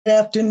Good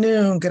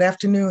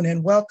afternoon,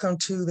 and welcome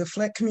to the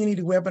Flint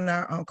Community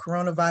Webinar on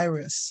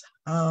Coronavirus,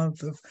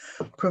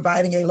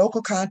 providing a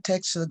local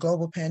context to the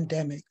global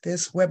pandemic.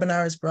 This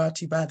webinar is brought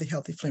to you by the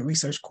Healthy Flint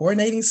Research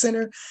Coordinating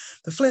Center,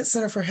 the Flint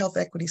Center for Health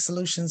Equity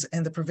Solutions,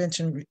 and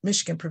the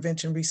Michigan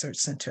Prevention Research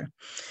Center.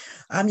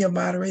 I'm your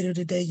moderator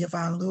today,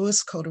 Yvonne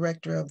Lewis,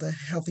 co-director of the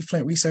Healthy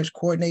Flint Research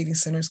Coordinating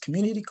Center's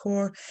Community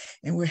Core,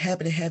 and we're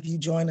happy to have you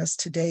join us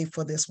today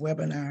for this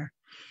webinar.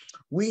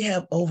 We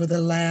have, over the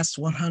last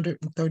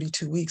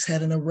 132 weeks,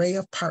 had an array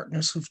of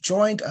partners who've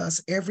joined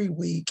us every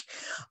week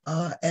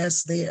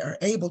as they are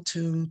able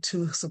to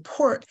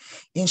support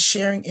in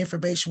sharing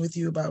information with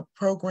you about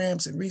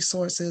programs and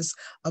resources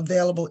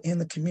available in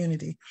the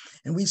community.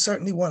 And we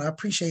certainly want to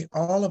appreciate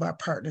all of our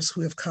partners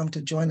who have come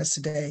to join us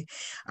today.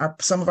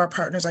 Some of our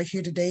partners are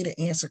here today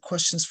to answer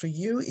questions for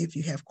you. If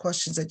you have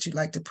questions that you'd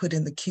like to put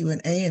in the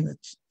Q&A, and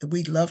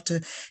we'd love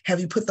to have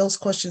you put those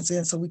questions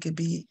in so we could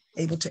be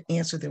able to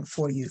answer them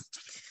for you.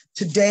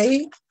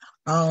 Today,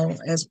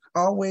 as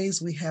always,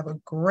 we have a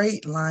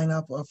great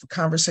lineup of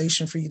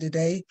conversation for you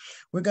today.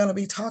 We're going to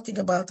be talking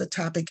about the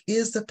topic,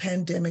 is the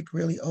pandemic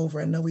really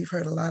over? I know we've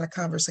heard a lot of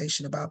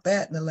conversation about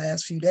that in the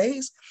last few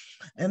days.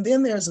 And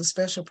then there's a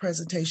special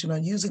presentation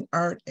on using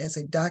art as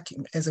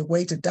a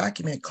way to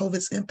document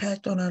COVID's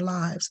impact on our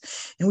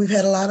lives. And we've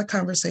had a lot of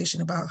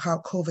conversation about how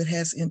COVID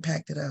has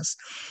impacted us.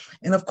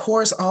 And of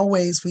course,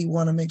 always we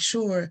want to make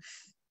sure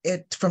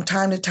from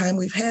time to time,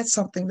 we've had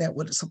something that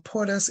would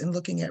support us in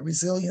looking at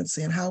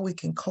resiliency and how we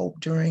can cope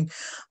during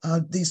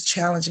these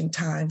challenging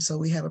times. So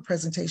we have a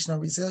presentation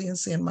on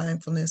resiliency and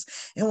mindfulness,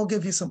 and we'll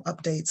give you some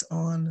updates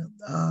on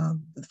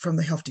from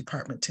the health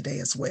department today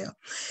as well.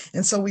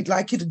 And so we'd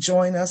like you to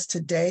join us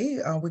today.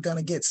 We're going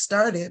to get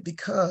started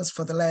because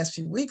for the last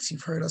few weeks,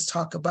 you've heard us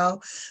talk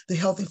about the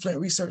Healthy Flint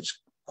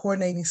Research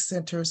Coordinating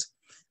Center's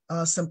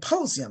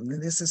symposium.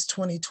 And this is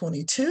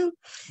 2022,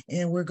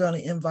 and we're going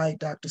to invite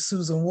Dr.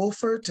 Susan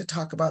Wolford to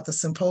talk about the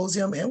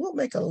symposium, and we'll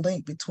make a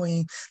link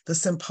between the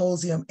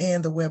symposium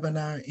and the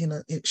webinar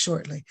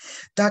shortly.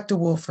 Dr.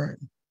 Wolford.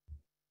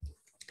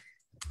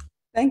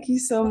 Thank you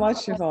so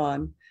much,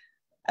 Yvonne.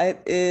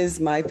 It is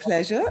my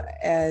pleasure,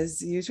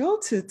 as usual,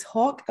 to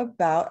talk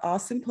about our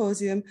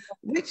symposium,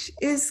 which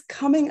is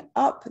coming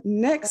up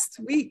next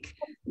week,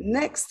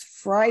 next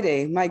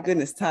Friday. My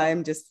goodness,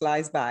 time just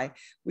flies by.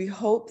 We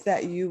hope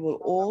that you will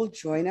all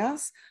join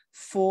us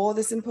for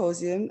the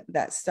symposium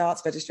that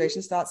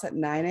registration starts at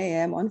 9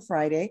 a.m. on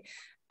Friday.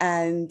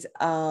 And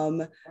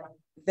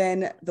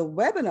then the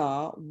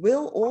webinar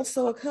will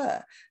also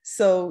occur.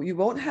 So you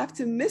won't have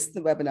to miss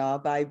the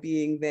webinar by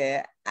being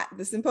there at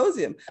the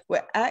symposium.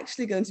 We're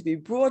actually going to be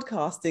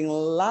broadcasting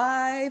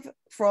live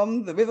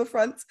from the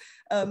Riverfront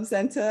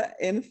Center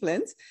in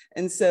Flint.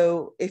 And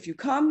so if you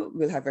come,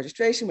 we'll have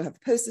registration, we'll have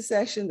a poster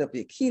session, there'll be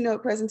a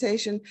keynote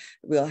presentation,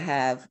 we'll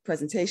have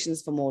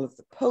presentations from all of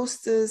the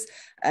posters,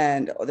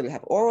 and we'll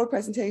have oral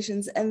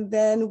presentations, and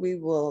then we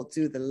will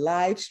do the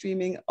live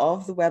streaming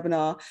of the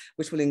webinar,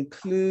 which will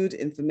include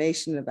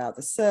information about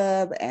the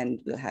SERB, and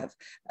we'll have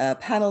a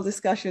panel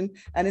discussion.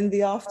 And in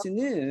the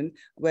afternoon,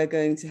 we're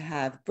going to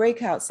have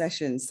breakout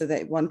sessions so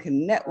that one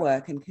can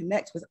network and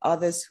connect with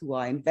others who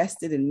are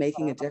invested in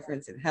making a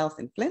difference in health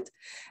in Flint.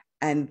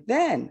 And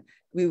then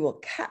we will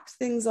cap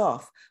things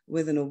off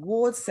with an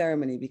awards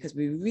ceremony, because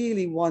we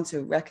really want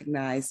to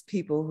recognize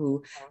people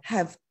who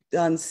have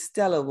done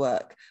stellar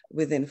work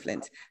within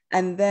Flint.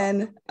 And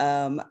then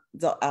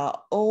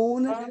our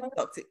own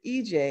Dr.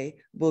 EJ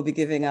will be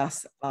giving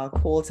us our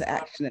call to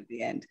action at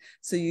the end.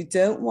 So you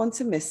don't want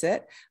to miss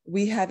it.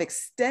 We have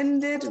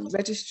extended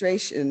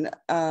registration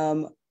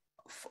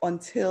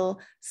until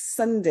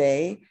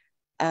Sunday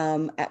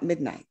at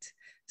midnight.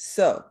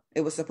 So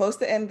it was supposed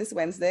to end this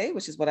Wednesday,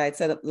 which is what I had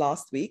set up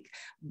last week,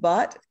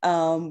 but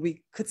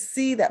we could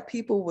see that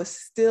people were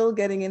still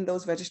getting in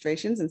those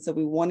registrations. And so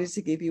we wanted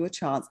to give you a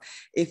chance.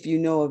 If you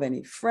know of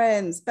any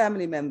friends,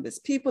 family members,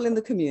 people in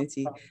the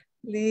community,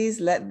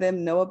 please let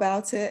them know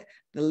about it.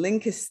 The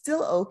link is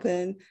still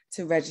open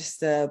to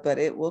register, but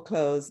it will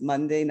close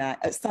Sunday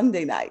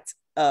night.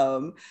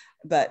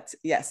 But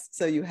yes,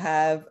 so you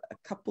have a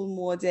couple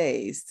more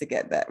days to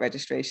get that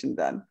registration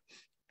done.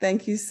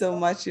 Thank you so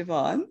much,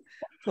 Yvonne,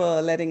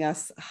 for letting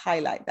us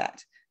highlight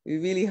that. We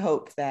really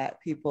hope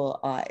that people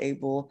are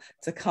able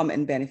to come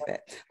and benefit.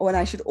 Oh, and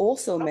I should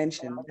also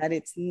mention that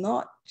it's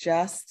not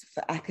just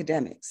for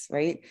academics,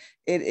 right?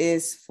 It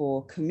is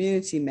for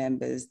community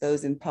members,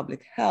 those in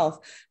public health,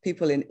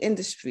 people in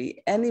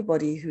industry,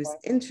 anybody who's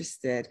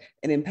interested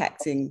in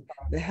impacting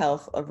the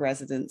health of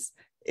residents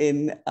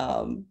in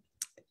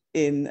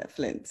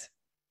Flint.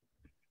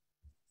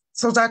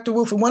 So, Dr.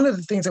 Wolford, one of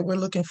the things that we're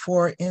looking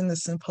for in the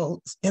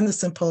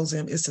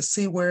symposium is to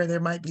see where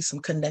there might be some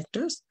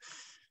connectors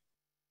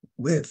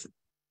with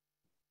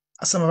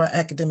some of our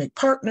academic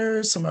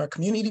partners, some of our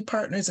community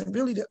partners, and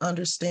really to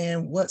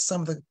understand what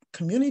some of the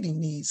community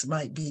needs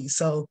might be.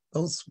 So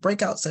those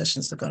breakout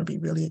sessions are going to be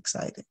really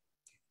exciting.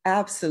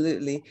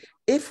 Absolutely.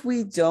 If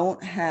we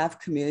don't have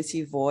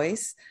community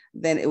voice,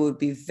 then it would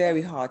be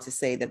very hard to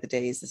say that the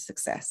day is a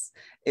success.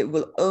 It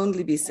will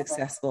only be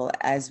successful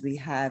as we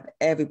have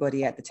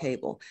everybody at the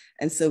table.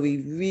 And so we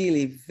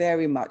really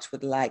very much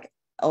would like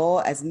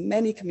or as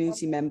many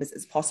community members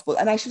as possible.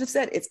 And I should have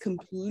said it's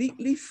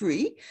completely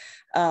free.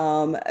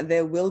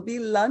 There will be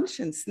lunch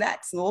and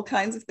snacks and all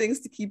kinds of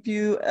things to keep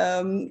you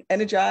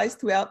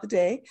energized throughout the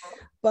day.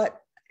 But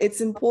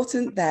it's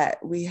important that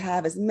we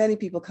have as many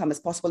people come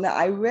as possible. Now,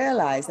 I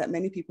realize that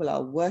many people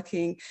are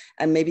working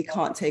and maybe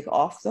can't take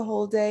off the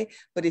whole day,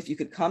 but if you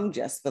could come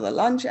just for the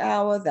lunch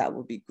hour, that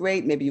would be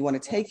great. Maybe you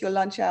want to take your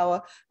lunch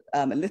hour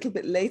a little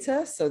bit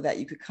later so that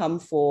you could come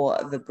for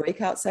the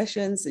breakout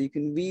sessions so you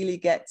can really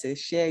get to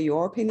share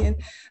your opinion.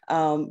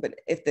 But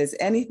if there's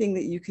anything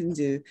that you can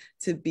do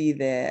to be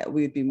there,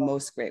 we would be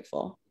most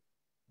grateful.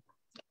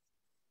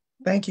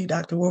 Thank you,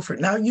 Dr.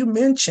 Wolford. Now, you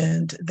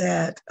mentioned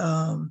that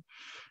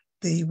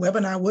the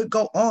webinar would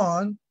go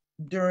on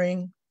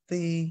during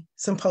the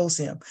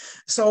symposium.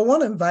 So I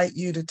want to invite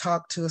you to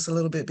talk to us a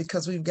little bit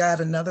because we've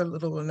got another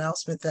little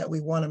announcement that we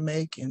want to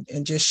make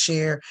and just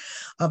share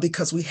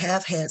because we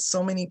have had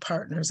so many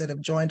partners that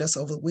have joined us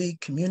over the week,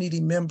 community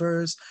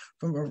members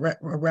from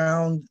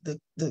around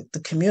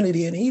the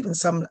community, and even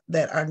some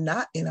that are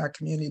not in our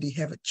community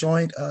have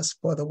joined us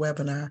for the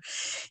webinar.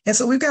 And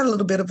so we've got a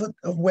little bit of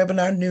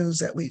webinar news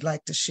that we'd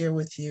like to share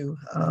with you.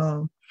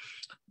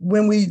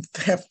 When we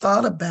have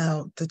thought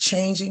about the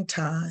changing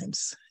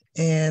times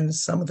and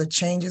some of the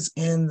changes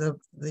in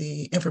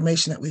the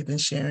information that we've been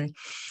sharing,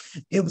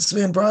 it's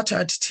been brought to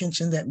our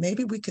attention that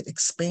maybe we could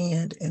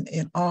expand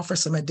and offer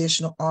some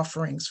additional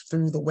offerings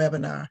through the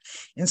webinar.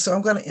 And so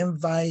I'm going to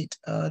invite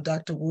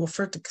Dr.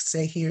 Wolford to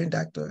stay here and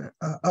Dr.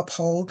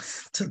 Uphold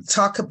to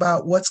talk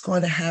about what's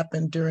going to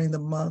happen during the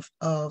month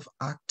of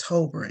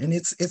October. And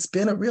it's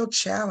been a real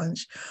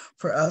challenge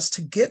for us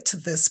to get to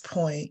this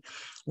point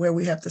where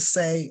we have to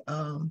say,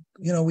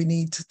 we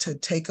need to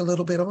take a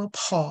little bit of a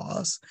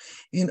pause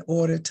in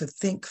order to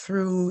think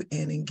through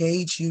and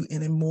engage you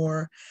in a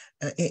more,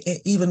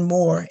 even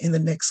more in the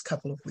next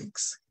couple of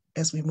weeks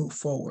as we move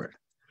forward.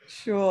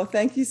 Sure.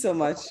 Thank you so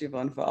much,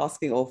 Siobhan, for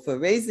asking or for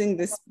raising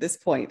this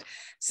point.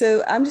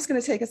 So I'm just going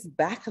to take us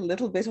back a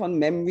little bit on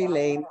memory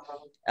lane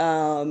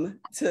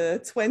to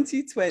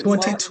 2020,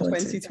 March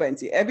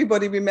 2020.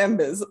 Everybody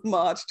remembers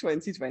March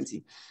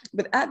 2020.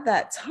 But at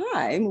that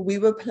time, we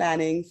were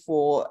planning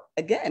for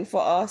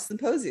our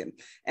symposium.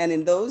 And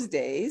in those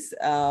days,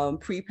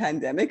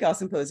 pre-pandemic, our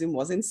symposium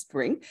was in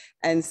spring.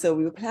 And so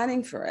we were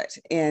planning for it.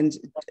 And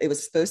it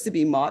was supposed to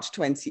be March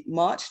 20th,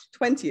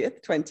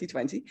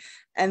 2020.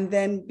 And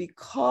then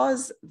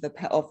because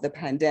of the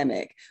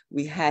pandemic,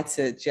 we had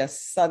to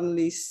just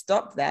suddenly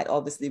stop that.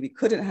 Obviously, we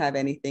couldn't have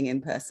anything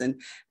in person.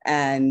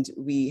 And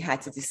we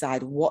had to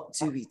decide, what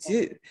do we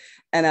do?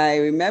 And I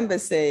remember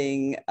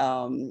saying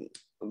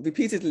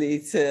repeatedly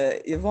to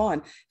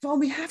Yvonne,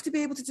 we have to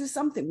be able to do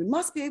something. We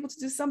must be able to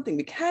do something.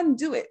 We can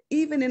do it.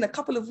 Even in a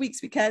couple of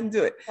weeks, we can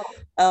do it.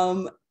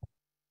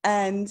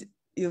 And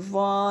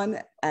Yvonne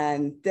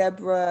and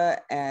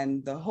Deborah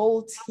and the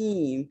whole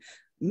team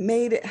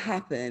made it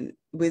happen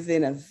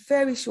within a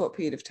very short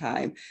period of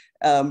time,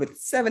 with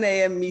 7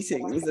 a.m.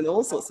 meetings and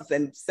all sorts of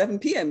then 7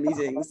 p.m.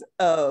 meetings,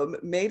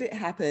 made it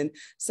happen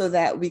so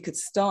that we could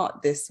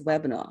start this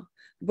webinar.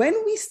 When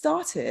we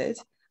started,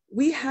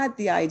 we had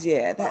the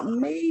idea that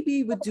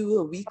maybe we'd do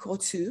a week or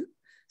two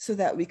so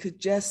that we could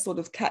just sort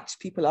of catch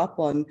people up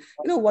on,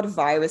 what a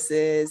virus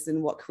is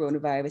and what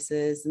coronavirus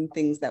is and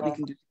things that we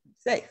can do to be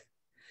safe.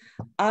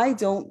 I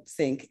don't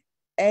think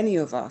any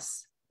of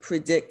us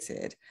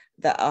predicted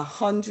that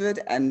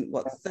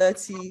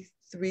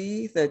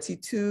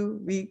 32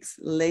 weeks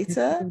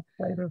later,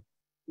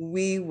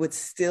 we would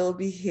still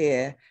be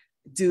here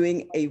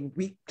doing a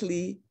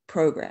weekly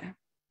program.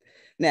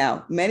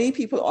 Now, many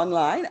people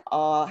online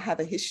have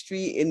a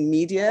history in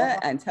media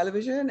and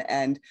television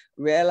and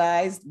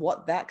realized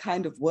what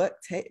kind of work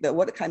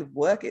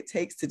it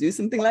takes to do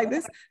something like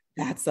this.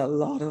 That's a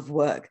lot of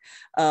work.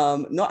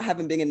 Not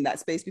having been in that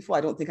space before,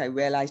 I don't think I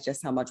realized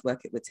just how much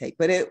work it would take,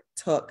 but it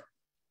took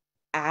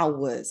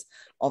hours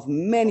of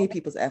many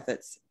people's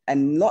efforts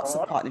and lots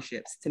of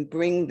partnerships to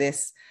bring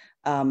this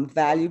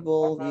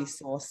valuable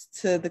resource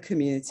to the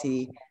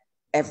community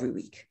every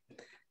week.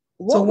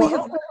 What we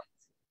have learned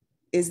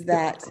is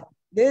that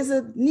there's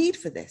a need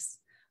for this,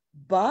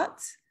 but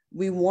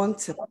we want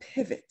to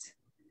pivot.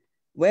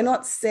 We're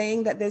not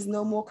saying that there's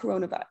no more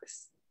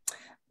coronavirus,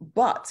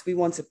 but we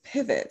want to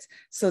pivot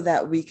so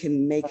that we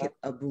can make it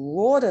a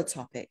broader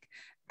topic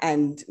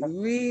and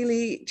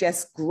really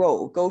just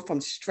go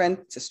from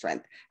strength to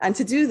strength. And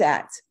to do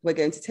that, we're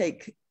going to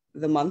take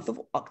the month of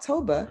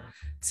October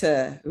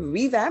to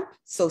revamp.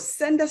 So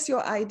send us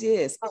your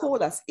ideas,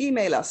 call us,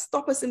 email us,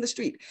 stop us in the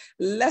street.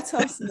 Let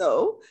us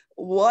know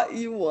what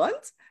you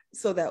want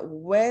so that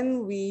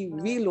when we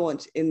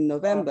relaunch in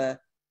November,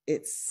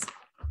 it's,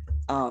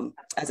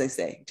 as I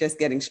say, just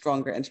getting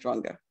stronger and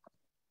stronger.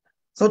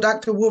 So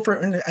Dr.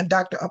 Wolford and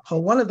Dr.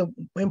 Uphold, one of the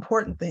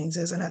important things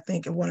is, and I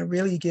think I want to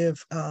really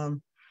give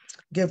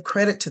give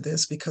credit to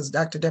this because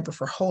Dr. Deborah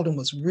Verholden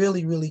was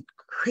really, really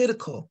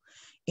critical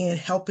in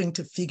helping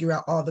to figure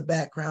out all the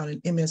background,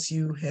 and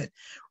MSU had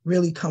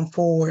really come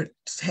forward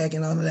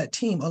tagging onto that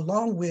team,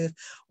 along with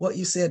what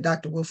you said,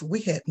 Dr. Wilford.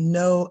 We had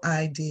no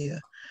idea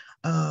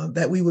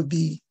that we would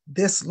be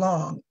this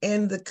long,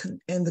 and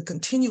the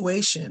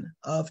continuation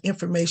of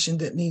information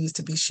that needed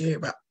to be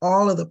shared by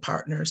all of the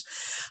partners.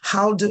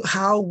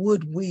 How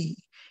would we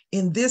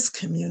in this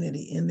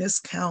community, in this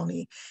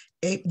county,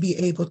 be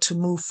able to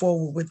move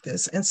forward with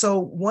this? And so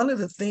one of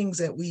the things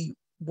that we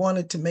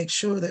wanted to make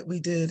sure that we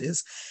did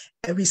is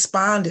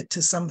responded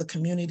to some of the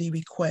community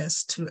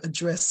requests to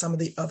address some of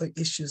the other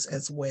issues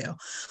as well.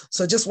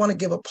 So I just want to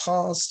give a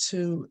pause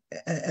to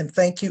and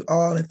thank you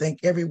all, and thank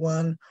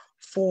everyone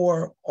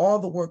for all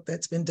the work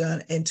that's been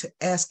done, and to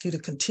ask you to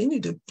continue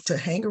to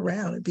hang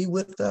around and be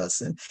with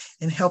us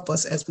and help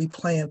us as we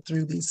plan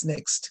through these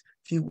next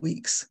few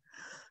weeks.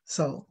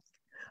 So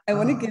I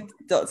want to give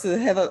Dr.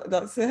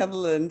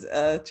 Heveland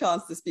a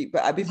chance to speak,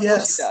 but before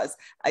yes. she does,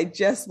 I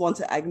just want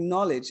to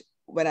acknowledge,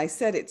 when I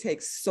said it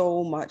takes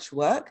so much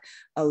work,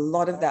 a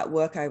lot of that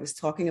work I was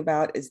talking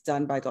about is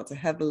done by Dr.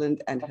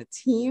 Heveland and her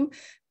team,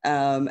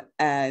 and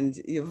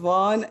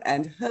Yvonne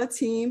and her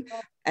team,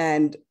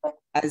 and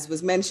as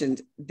was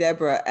mentioned,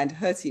 Deborah and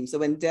her team. So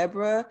when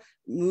Deborah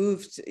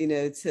moved,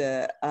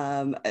 to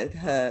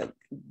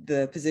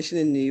the position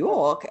in New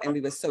York, and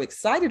we were so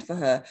excited for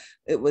her,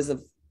 it was a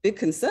big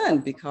concern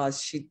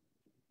because she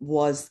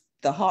was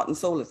the heart and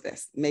soul of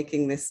this,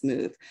 making this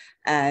move,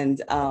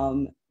 and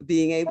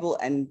being able,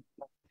 and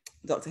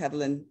Dr.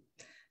 Heveland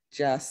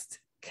just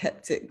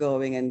kept it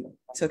going and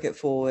took it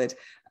forward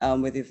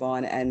with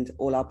Yvonne and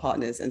all our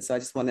partners. And so I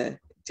just want to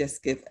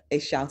give a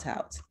shout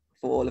out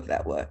for all of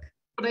that work.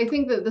 But I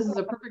think that this is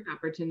a perfect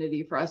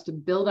opportunity for us to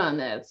build on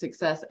that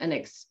success and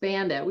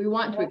expand it. We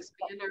want to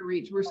expand our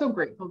reach. We're so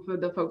grateful for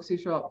the folks who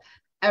show up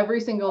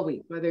every single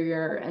week, whether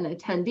you're an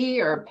attendee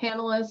or a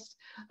panelist,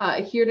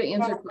 here to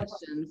answer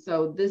questions.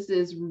 So this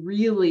is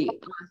really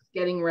us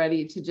getting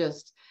ready to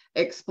just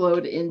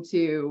explode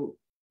into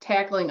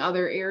tackling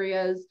other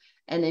areas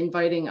and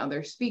inviting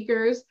other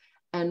speakers.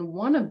 And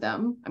one of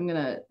them, I'm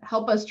going to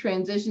help us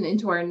transition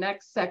into our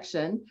next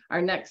section.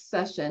 Our next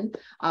session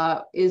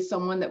is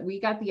someone that we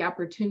got the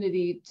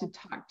opportunity to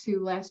talk to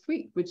last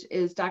week, which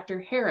is Dr.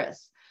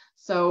 Harris.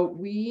 So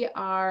we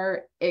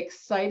are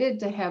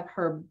excited to have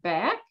her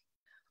back.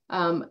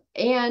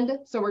 And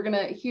so we're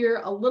going to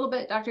hear a little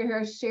bit, Dr.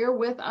 Harris, share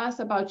with us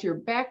about your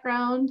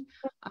background,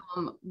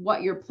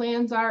 what your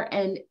plans are,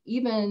 and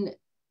even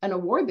an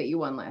award that you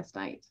won last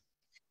night.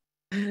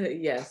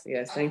 Yes.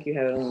 Thank you,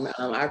 Helen.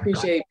 I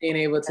appreciate being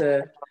able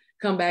to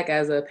come back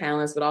as a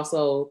panelist, but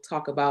also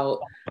talk about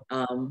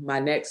my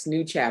next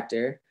new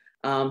chapter.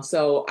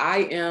 So I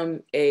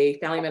am a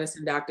family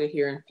medicine doctor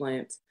here in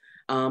Flint.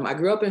 I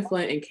grew up in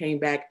Flint and came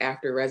back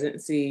after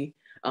residency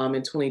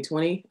in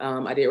 2020.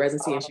 I did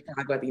residency in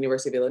Chicago at the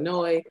University of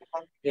Illinois,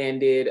 and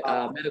did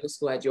medical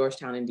school at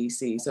Georgetown in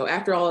DC. So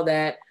after all of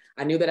that,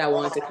 I knew that I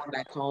wanted to come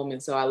back home.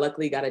 And so I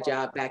luckily got a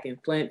job back in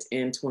Flint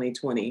in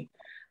 2020.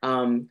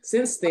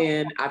 Since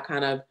then, I've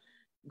kind of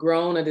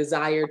grown a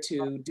desire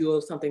to do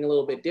something a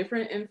little bit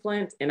different in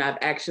Flint. And I've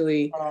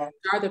actually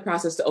started the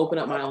process to open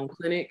up my own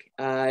clinic.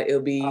 It'll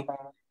be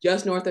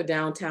just north of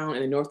downtown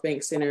in the North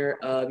Bank Center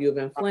of U of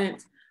M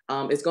Flint.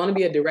 It's going to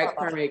be a direct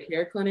primary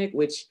care clinic,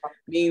 which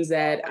means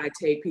that I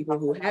take people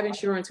who have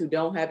insurance, who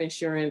don't have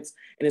insurance,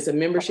 and it's a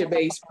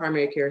membership-based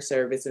primary care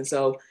service. And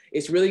so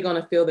it's really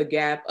going to fill the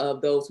gap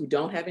of those who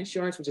don't have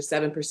insurance, which is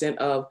 7%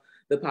 of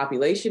the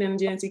population in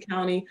Genesee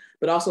County,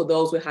 but also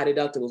those with high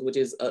deductibles, which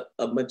is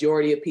a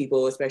majority of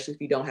people, especially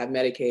if you don't have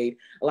Medicaid.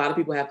 A lot of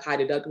people have high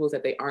deductibles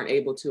that they aren't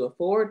able to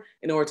afford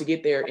in order to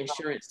get their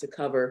insurance to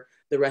cover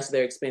the rest of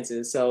their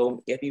expenses.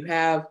 So if you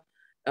have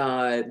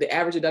the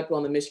average deductible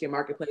on the Michigan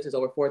marketplace is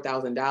over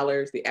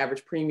 $4,000. The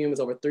average premium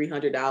is over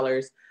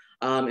 $300.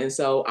 And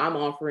so I'm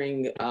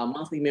offering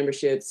monthly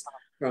memberships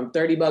from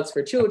 $30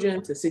 for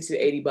children to $60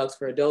 to $80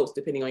 for adults,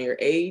 depending on your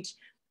age.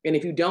 And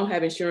if you don't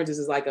have insurance, this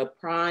is like a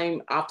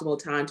prime optimal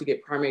time to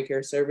get primary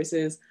care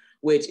services,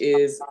 which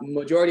is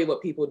majority of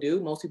what people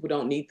do. Most people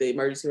don't need the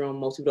emergency room.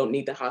 Most people don't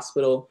need the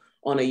hospital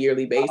on a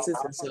yearly basis.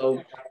 And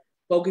so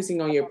focusing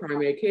on your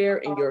primary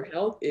care and your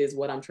health is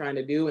what I'm trying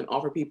to do, and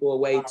offer people a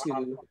way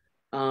to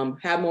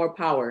have more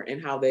power in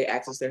how they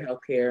access their health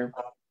care,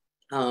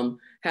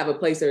 have a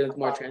place that is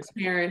more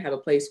transparent, have a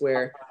place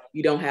where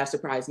you don't have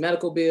surprise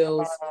medical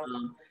bills.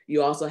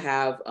 You also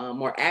have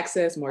more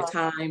access, more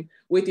time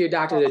with your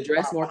doctor to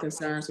address more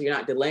concerns, so you're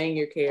not delaying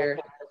your care.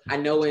 I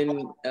know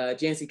in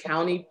Genesee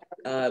County,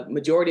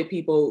 majority of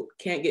people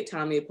can't get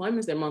timely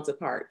appointments. They're months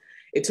apart.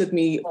 It took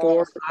me 4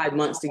 or 5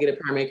 months to get a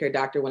primary care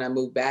doctor when I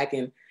moved back.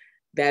 And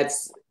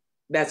that's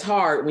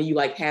hard when you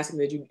have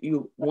something that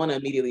you want to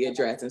immediately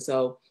address. And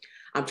so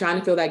I'm trying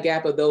to fill that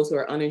gap of those who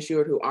are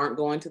uninsured, who aren't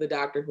going to the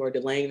doctor, who are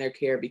delaying their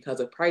care because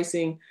of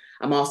pricing.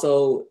 I'm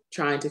also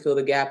trying to fill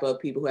the gap of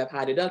people who have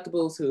high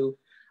deductibles, who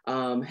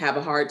have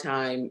a hard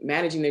time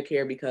managing their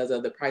care because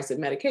of the price of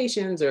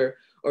medications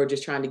or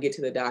just trying to get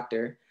to the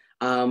doctor.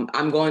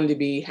 I'm going to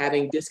be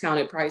having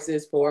discounted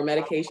prices for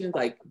medications,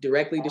 like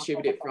directly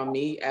distributed from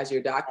me as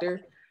your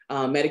doctor.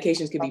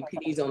 Medications can be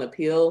pennies on a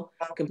pill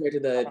compared to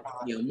the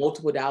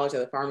multiple dollars that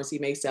the pharmacy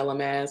may sell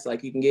them as.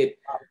 Like you can get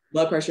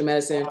blood pressure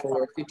medicine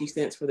for 50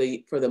 cents for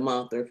the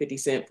month, or 50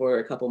 cents for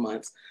a couple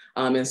months.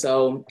 And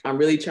so I'm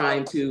really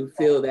trying to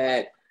fill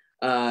that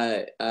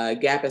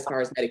gap as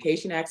far as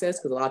medication access,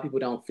 because a lot of people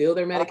don't fill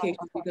their medications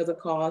because of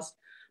cost.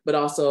 But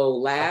also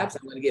labs.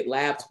 I'm going to get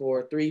labs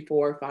for $3,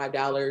 $4,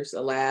 $5 a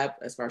lab,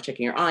 as far as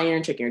checking your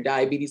iron, checking your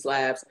diabetes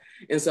labs.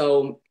 And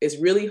so it's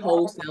really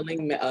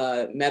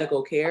wholesaling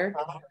medical care.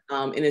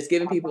 And it's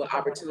giving people an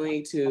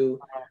opportunity to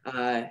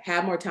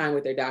have more time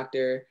with their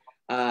doctor,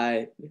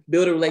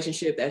 build a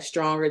relationship that's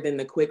stronger than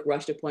the quick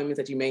rushed appointments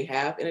that you may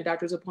have in a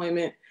doctor's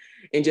appointment,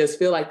 and just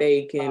feel like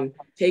they can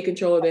take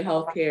control of their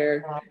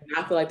healthcare,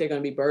 not feel like they're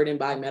going to be burdened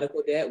by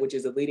medical debt, which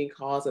is a leading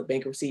cause of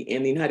bankruptcy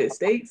in the United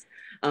States,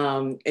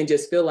 and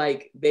just feel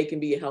like they can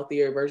be a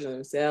healthier version of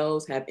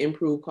themselves, have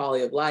improved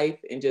quality of life,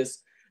 and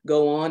just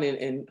go on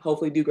and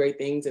hopefully do great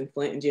things in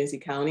Flint and Genesee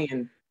County.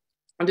 And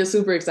I'm just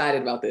super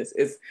excited about this.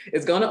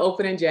 It's going to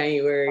open in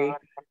January.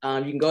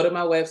 You can go to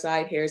my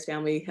website,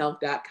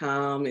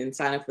 harrisfamilyhealth.com, and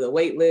sign up for the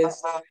wait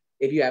list.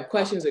 If you have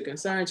questions or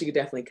concerns, you can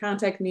definitely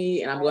contact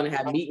me. And I'm going to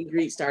have meet and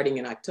greet starting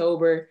in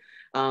October.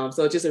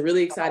 So it's just a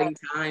really exciting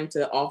time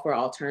to offer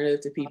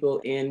alternative to people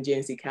in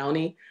Genesee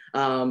County,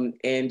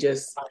 and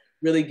just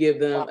really give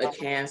them a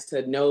chance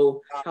to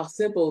know how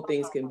simple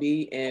things can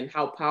be and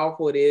how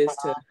powerful it is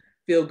to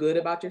feel good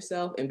about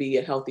yourself and be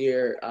a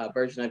healthier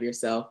version of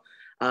yourself.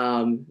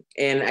 And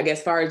I guess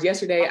as far as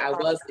yesterday, I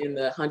was in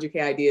the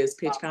 100K Ideas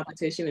pitch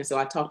competition. And so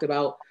I talked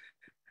about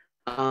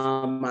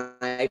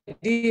my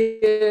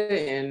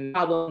idea and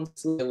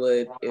problems it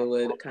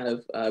would kind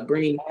of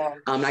bring.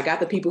 I got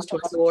the People's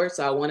Choice Award,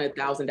 so I won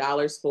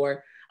 $1,000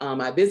 for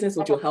my business,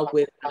 which will help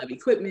with kind of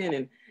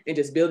equipment and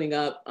just building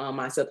up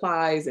my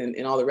supplies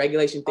and all the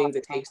regulation things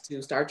it takes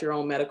to start your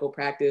own medical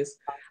practice.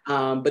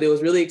 But it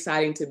was really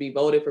exciting to be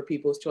voted for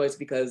People's Choice,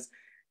 because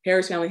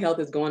Harris Family Health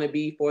is going to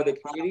be for the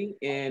community.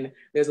 And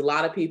there's a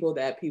lot of people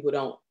that people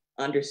don't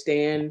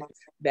understand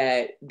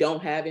that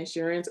don't have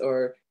insurance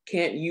or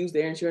can't use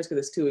their insurance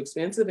because it's too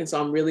expensive. And so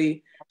I'm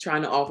really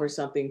trying to offer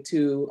something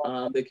to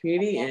the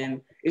community, and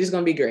it's just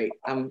going to be great.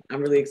 I'm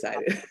really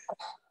excited.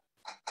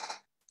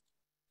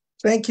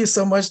 Thank you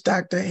so much,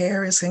 Dr.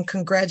 Harris, and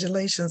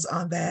congratulations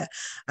on that.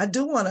 I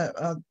do want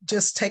to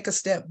just take a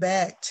step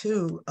back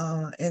too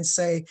and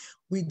say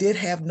we did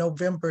have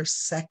November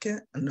 2nd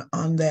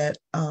on that,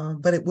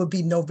 but it will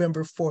be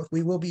November 4th.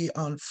 We will be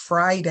on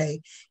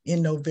Friday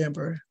in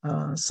November.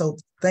 So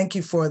thank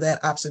you for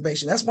that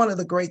observation. That's one of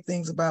the great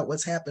things about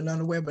what's happened on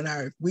the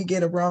webinar. If we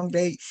get a wrong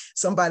date,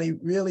 somebody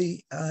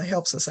really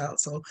helps us out.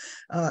 So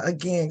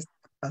again,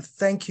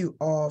 thank you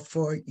all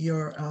for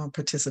your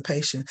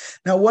participation.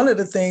 Now, one of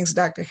the things,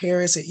 Dr.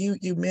 Harris, that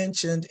you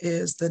mentioned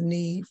is the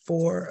need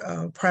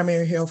for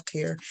primary health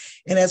care.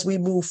 And as we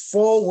move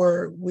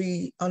forward,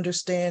 we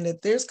understand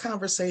that there's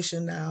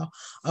conversation now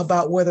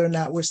about whether or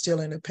not we're still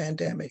in a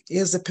pandemic.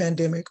 Is the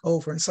pandemic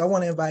over? And so I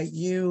want to invite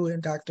you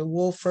and Dr.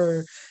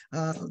 Wolford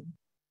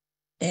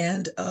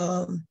and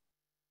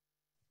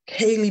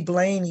Kaylee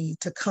Blaney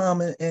to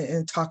come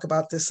and talk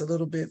about this a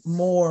little bit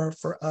more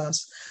for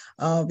us,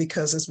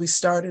 because as we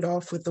started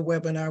off with the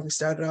webinar, we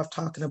started off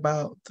talking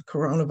about the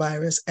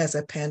coronavirus as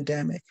a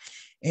pandemic.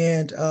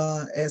 And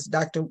as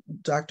Dr.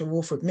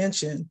 Wolford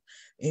mentioned,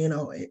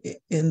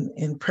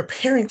 in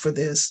preparing for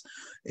this,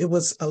 it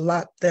was a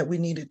lot that we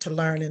needed to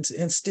learn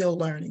and still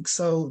learning.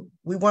 So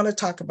we want to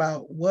talk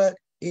about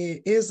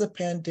is the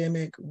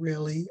pandemic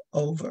really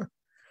over?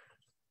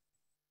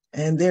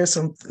 And there's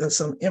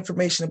some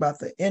information about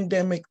the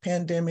endemic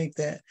pandemic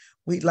that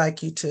we'd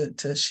like you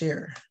to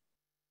share.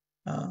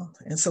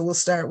 And so we'll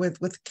start with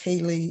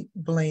Kaylee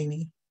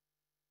Blaney.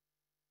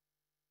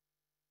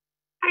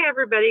 Hi,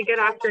 everybody. Good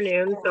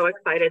afternoon. So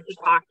excited to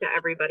talk to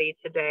everybody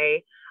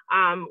today.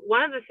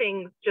 One of the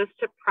things, just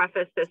to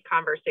preface this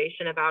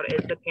conversation about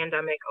is the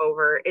pandemic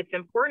over, it's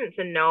important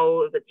to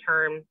know the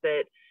terms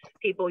that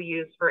people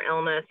use for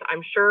illness.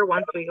 I'm sure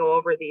once we go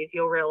over these,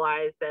 you'll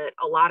realize that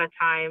a lot of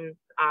times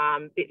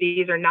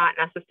these are not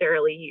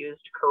necessarily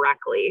used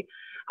correctly.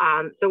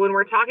 So when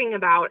we're talking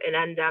about an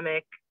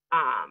endemic,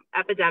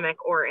 epidemic,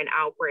 or an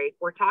outbreak,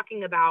 we're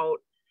talking about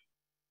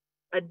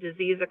a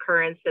disease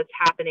occurrence that's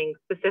happening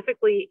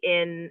specifically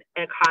in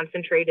a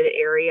concentrated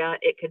area.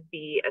 It could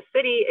be a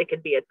city, it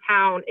could be a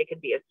town, it could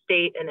be a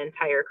state, an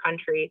entire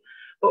country,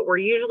 but we're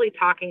usually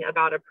talking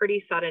about a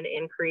pretty sudden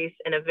increase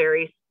in a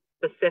very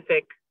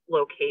specific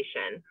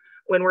location.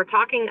 When we're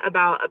talking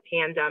about a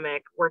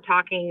pandemic, we're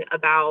talking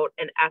about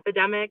an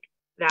epidemic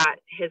that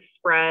has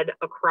spread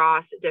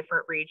across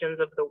different regions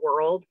of the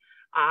world.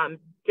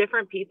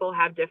 Different people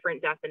have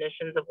different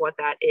definitions of what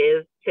that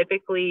is.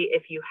 Typically,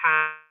 if you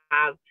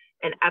have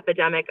an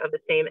epidemic of the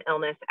same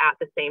illness at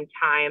the same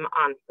time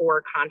on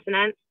 4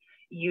 continents,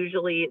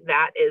 usually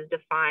that is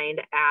defined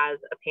as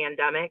a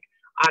pandemic.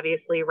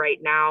 Obviously, right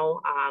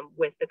now,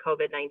 with the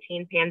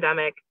COVID-19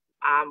 pandemic,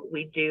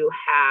 we do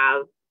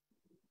have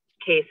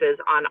cases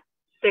on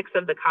 6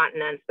 of the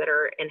continents that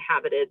are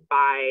inhabited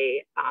by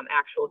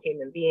actual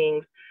human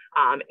beings.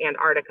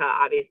 Antarctica,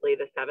 obviously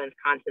the 7th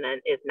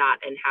continent, is not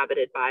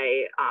inhabited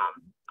by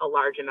a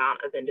large amount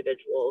of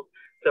individuals.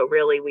 So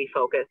really we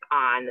focus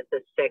on the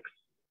 6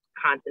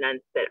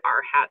 continents that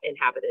are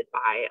inhabited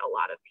by a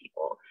lot of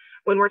people.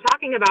 When we're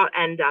talking about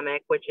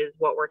endemic, which is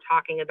what we're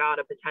talking about,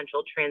 a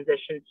potential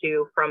transition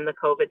to from the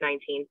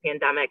COVID-19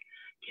 pandemic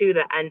to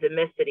the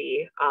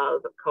endemicity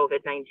of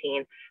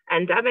COVID-19,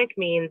 endemic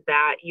means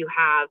that you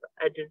have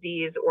a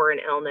disease or an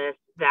illness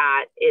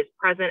that is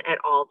present at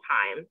all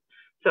times.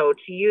 So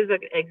to use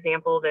an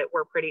example that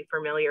we're pretty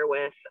familiar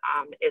with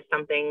is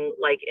something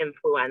like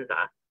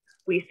influenza.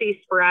 We see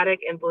sporadic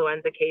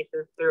influenza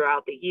cases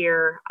throughout the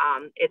year.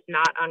 It's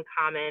not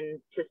uncommon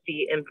to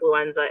see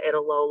influenza at a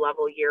low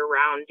level year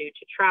round due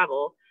to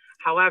travel.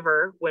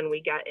 However, when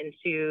we get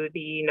into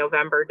the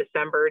November,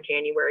 December,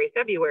 January,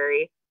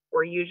 February,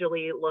 we're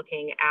usually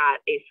looking at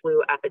a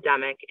flu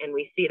epidemic, and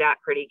we see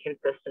that pretty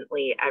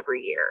consistently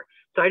every year.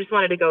 So I just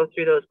wanted to go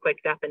through those quick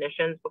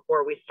definitions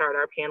before we start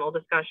our panel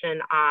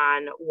discussion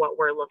on what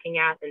we're looking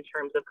at in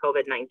terms of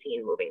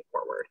COVID-19 moving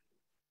forward.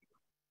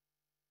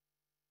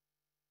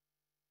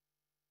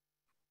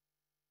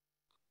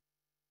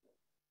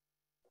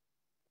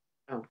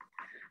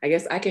 I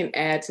guess I can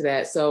add to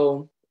that.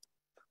 So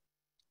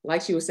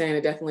like she was saying,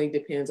 it definitely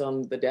depends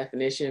on the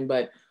definition,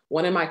 but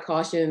one of my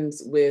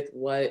cautions with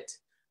what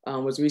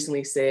was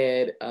recently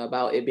said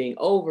about it being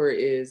over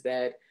is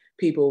that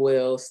people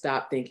will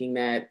stop thinking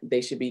that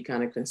they should be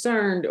kind of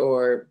concerned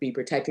or be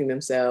protecting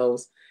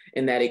themselves,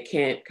 and that it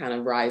can't kind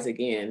of rise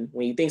again.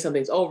 When you think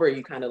something's over,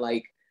 you kind of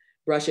like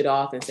brush it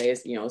off and say,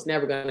 it's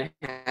never going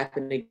to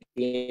happen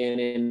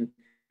again.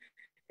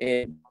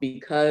 And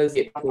because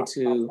people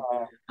to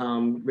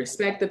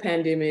respect the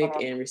pandemic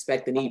and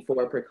respect the need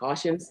for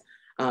precautions,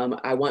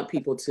 I want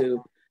people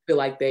to feel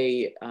like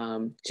they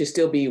should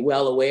still be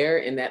well aware,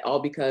 and that all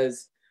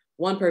because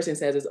one person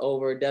says it's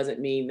over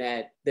doesn't mean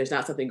that there's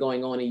not something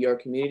going on in your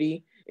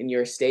community, in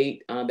your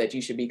state, that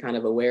you should be kind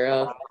of aware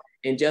of.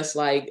 And just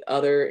like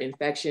other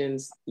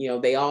infections,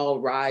 they all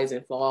rise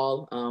and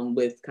fall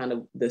with kind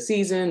of the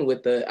season,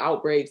 with the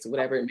outbreaks,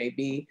 whatever it may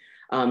be.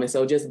 And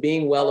so just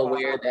being well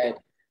aware that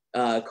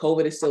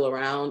COVID is still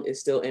around, is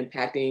still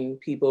impacting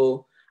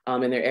people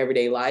in their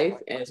everyday life,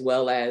 as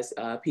well as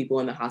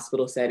people in the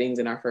hospital settings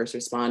and our first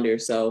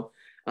responders. So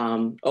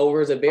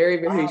over is a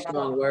very, very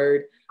strong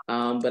word,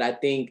 but I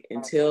think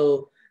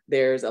until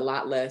there's a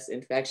lot less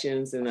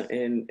infections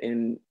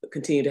and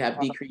continue to have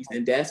decrease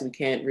in deaths, we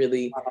can't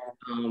really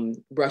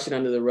brush it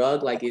under the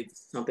rug like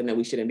it's something that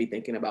we shouldn't be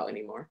thinking about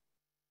anymore.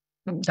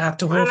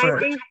 Dr.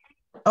 Wolford.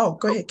 Oh,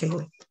 go ahead,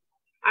 Kaylee.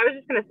 I was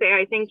just going to say,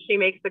 I think she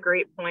makes a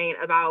great point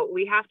about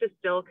we have to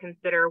still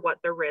consider what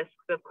the risks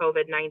of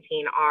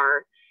COVID-19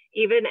 are.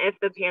 Even if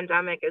the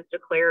pandemic is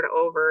declared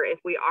over, if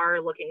we are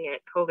looking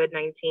at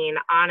COVID-19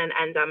 on an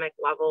endemic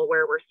level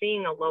where we're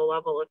seeing a low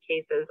level of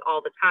cases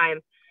all the time,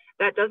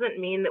 that doesn't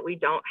mean that we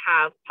don't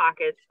have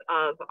pockets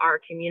of our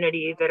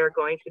community that are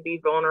going to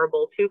be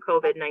vulnerable to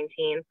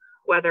COVID-19,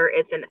 whether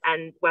it's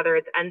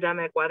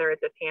endemic, whether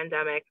it's a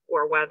pandemic,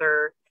 or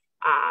whether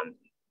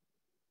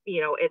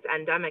it's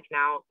endemic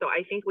now. So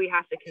I think we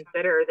have to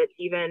consider that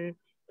even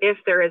if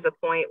there is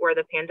a point where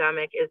the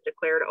pandemic is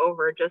declared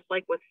over, just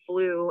like with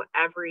flu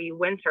every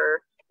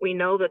winter, we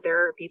know that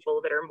there are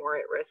people that are more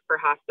at risk for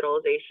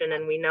hospitalization,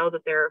 and we know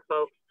that there are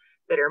folks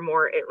that are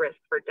more at risk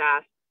for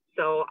death.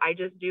 So I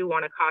just do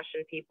want to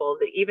caution people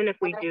that even if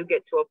we do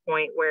get to a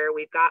point where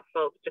we've got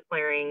folks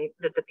declaring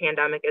that the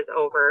pandemic is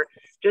over,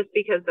 just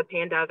because the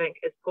pandemic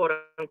is quote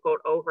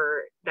unquote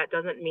over, that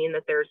doesn't mean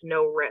that there's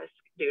no risk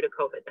due to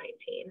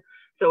COVID-19.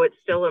 So it's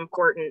still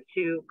important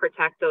to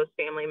protect those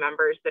family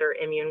members that are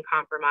immune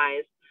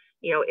compromised.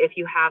 If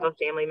you have a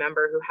family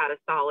member who had a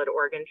solid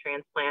organ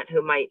transplant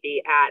who might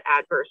be at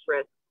adverse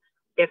risk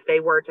if they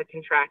were to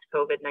contract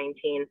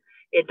COVID-19,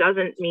 it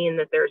doesn't mean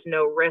that there's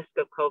no risk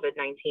of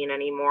COVID-19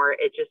 anymore.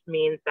 It just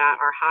means that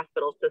our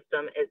hospital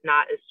system is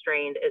not as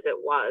strained as it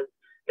was,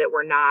 that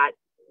we're not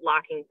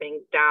locking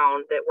things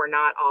down, that we're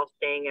not all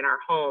staying in our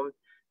homes.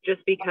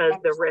 Just because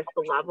the risk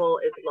level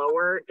is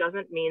lower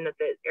doesn't mean that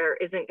there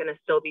isn't going to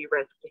still be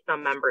risk to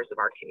some members of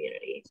our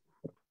community.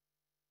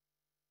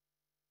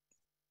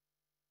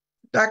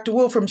 Dr.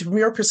 Wolf, from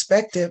your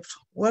perspective,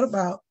 what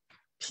about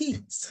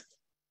peace?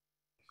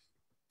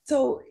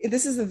 So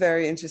this is a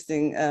very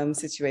interesting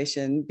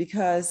situation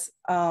because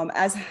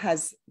as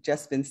has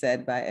just been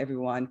said by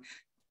everyone,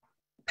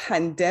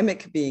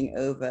 pandemic being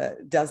over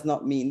does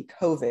not mean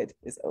COVID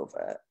is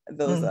over.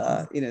 Those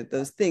are,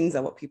 those things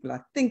are what people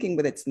are thinking,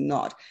 but it's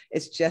not.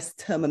 It's just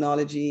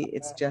terminology.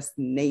 It's just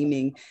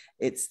naming.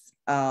 It's,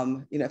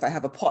 if I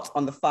have a pot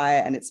on the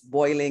fire and it's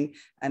boiling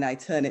and I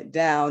turn it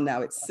down,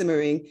 now it's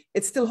simmering,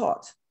 it's still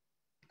hot.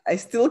 I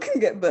still can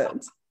get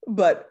burnt,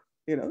 but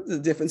there's a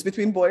difference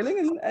between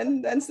boiling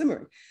and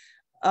simmering.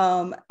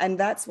 And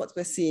that's what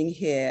we're seeing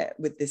here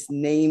with this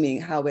naming,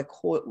 how we're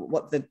called,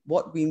 what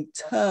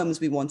terms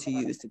we want to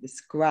use to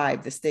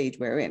describe the stage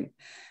we're in.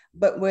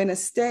 But we're in a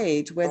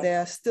stage where there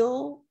are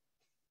still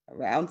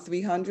around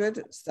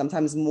 300,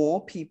 sometimes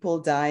more people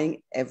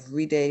dying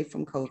every day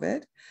from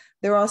COVID.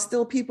 There are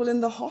still people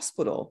in the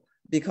hospital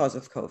because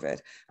of COVID.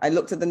 I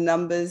looked at the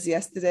numbers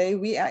yesterday.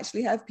 We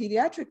actually have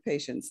pediatric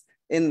patients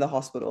in the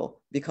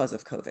hospital because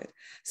of COVID.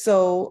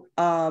 So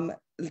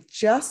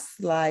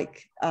just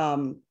like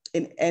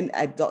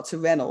Dr.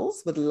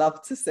 Reynolds would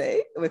love to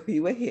say, if he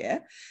were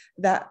here,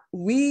 that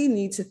we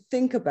need to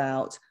think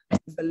about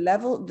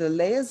the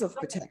layers of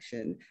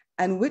protection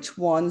and which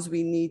ones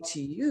we need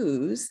to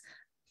use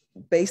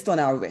based on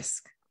our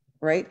risk,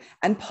 right?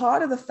 And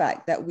part of the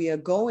fact that we are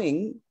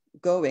going,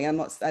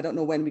 I don't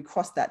know when we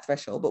cross that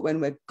threshold, but when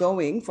we're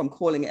going from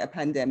calling it a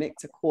pandemic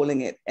to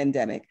calling it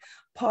endemic,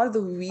 part of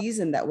the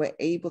reason that we're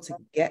able to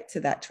get to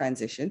that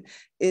transition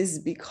is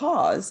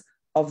because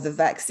of the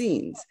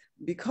vaccines,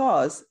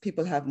 because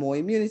people have more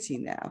immunity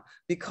now,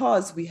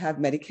 because we have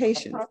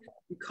medications,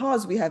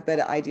 because we have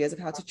better ideas of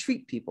how to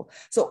treat people.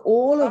 So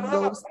all of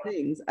those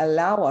things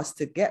allow us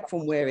to get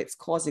from where it's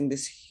causing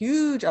this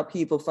huge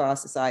upheaval for our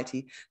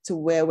society to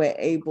where we're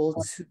able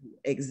to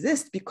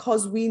exist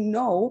because we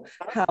know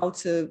how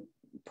to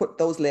put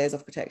those layers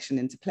of protection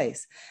into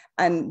place.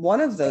 And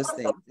one of those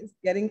things is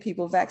getting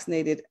people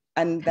vaccinated.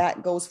 And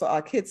that goes for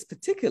our kids,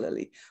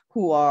 particularly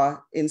who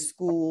are in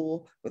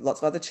school with lots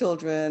of other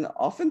children.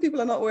 Often people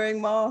are not wearing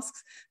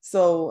masks.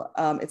 So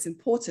it's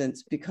important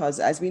because,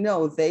 as we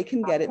know, they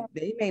can get it.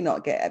 They may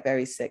not get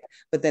very sick,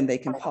 but then they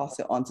can pass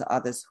it on to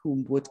others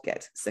who would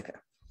get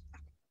sicker.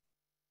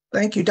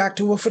 Thank you,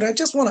 Dr. Wolford. I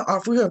just want to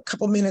offer, we have a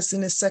couple minutes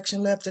in this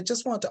section left. I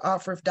just want to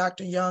offer if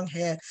Dr. Young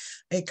had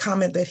a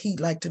comment that he'd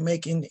like to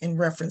make in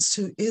reference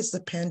to, is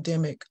the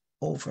pandemic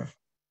over?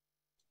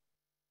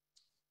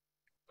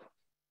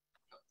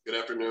 Good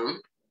afternoon.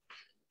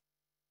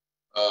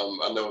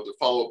 I know to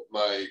follow up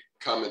my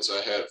comments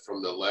I had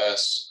from the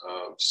last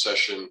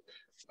session,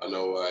 I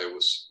know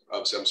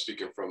I'm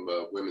speaking from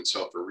a women's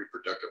health or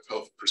reproductive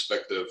health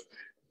perspective,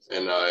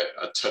 and I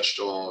touched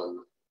on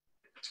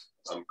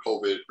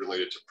COVID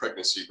related to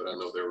pregnancy, but I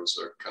know there was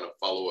a kind of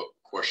follow-up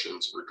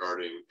questions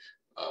regarding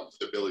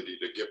the ability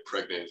to get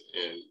pregnant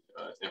and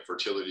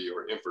infertility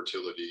or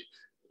infertility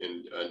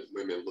in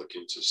women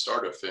looking to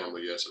start a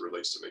family as it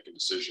relates to making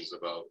decisions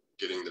about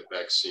getting the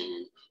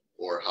vaccine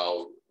or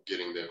how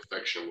getting the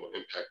infection will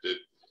impact it.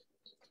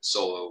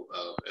 So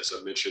as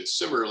I mentioned,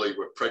 similarly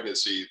with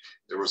pregnancy,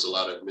 there was a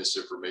lot of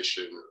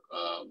misinformation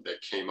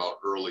that came out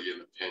early in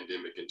the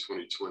pandemic in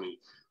 2020.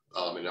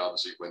 And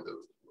obviously when the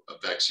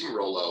vaccine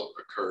rollout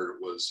occurred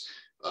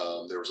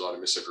there was a lot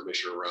of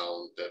misinformation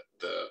around that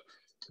the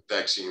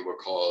vaccine would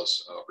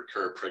cause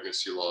recurrent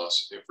pregnancy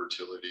loss,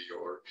 infertility,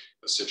 or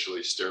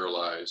essentially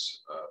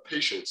sterilize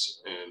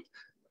patients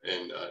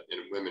and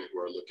women who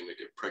are looking to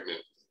get pregnant.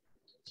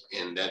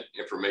 And that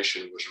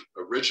information was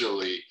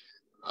originally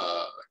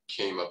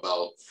came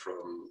about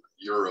from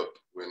Europe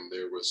when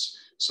there was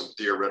some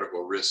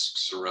theoretical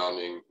risks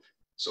surrounding.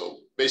 So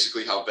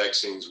basically how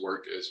vaccines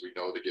work, as we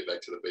know, to get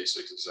back to the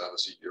basics, is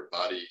obviously your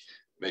body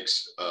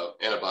makes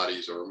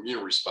antibodies or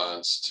immune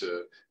response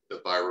to the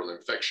viral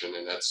infection.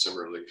 And that's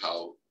similarly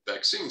how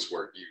vaccines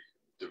work. You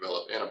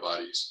develop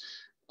antibodies.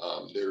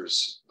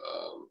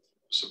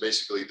 So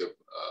basically the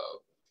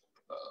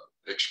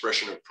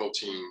expression of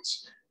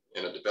proteins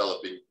in a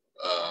developing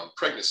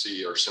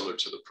pregnancy are similar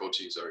to the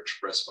proteins that are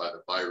expressed by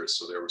the virus.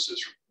 So there was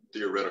this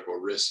theoretical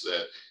risk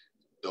that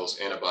those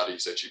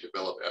antibodies that you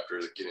develop after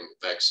getting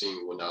the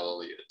vaccine will not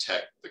only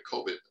attack the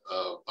COVID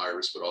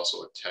virus, but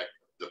also attack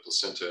the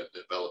placenta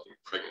developing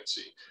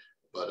pregnancy.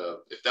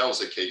 But if that was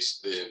the case,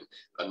 then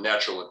a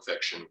natural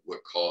infection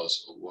would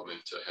cause a woman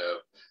to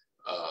have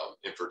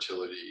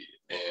infertility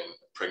and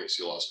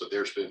pregnancy loss. But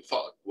there's been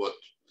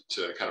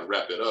to kind of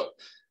wrap it up,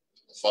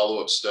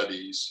 follow-up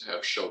studies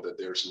have shown that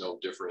there's no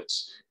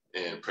difference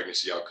in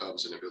pregnancy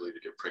outcomes and ability to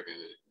get pregnant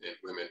in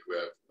women who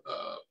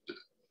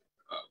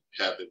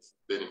have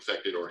been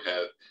infected or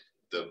had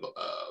the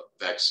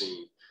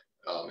vaccine.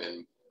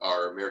 And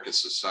our American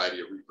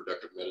Society of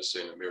Reproductive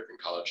Medicine, American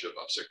College of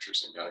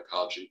Obstetrics and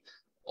Gynecology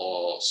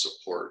all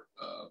support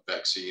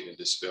vaccine and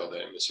dispel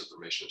that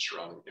misinformation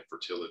surrounding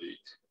infertility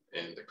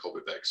and the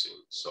COVID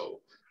vaccine. So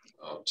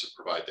to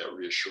provide that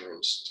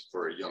reassurance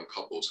for young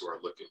couples who are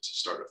looking to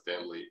start a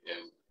family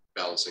and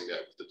balancing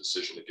that with the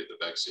decision to get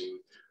the vaccine.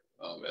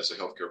 As a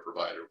healthcare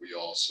provider, we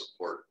all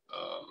support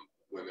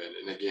women.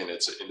 And again,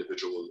 it's an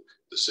individual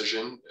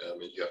decision.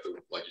 You have to,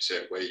 like you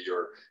said, weigh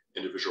your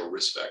individual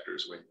risk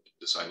factors when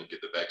deciding to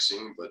get the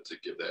vaccine, but to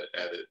give that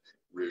added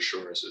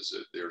reassurance is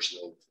that there's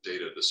no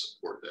data to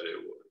support that it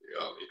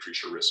will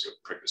increase your risk of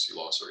pregnancy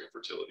loss or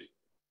infertility.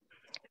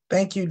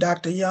 Thank you,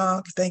 Dr.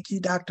 Young. Thank you,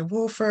 Dr.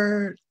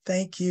 Wolford.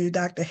 Thank you,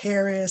 Dr.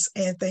 Harris.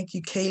 And thank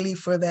you, Kaylee,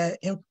 for that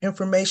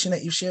information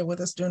that you shared with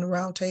us during the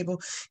roundtable.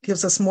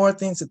 Gives us more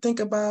things to think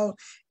about,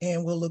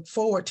 and we'll look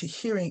forward to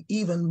hearing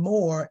even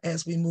more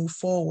as we move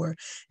forward.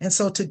 And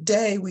so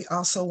today we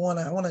also want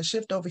to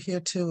shift over here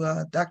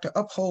to Dr.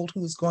 Uphold,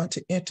 who's going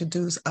to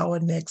introduce our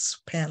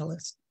next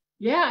panelist.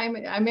 Yeah,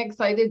 I'm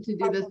excited to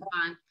do this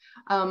one.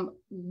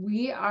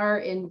 We are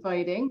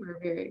inviting, we're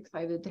very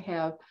excited to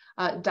have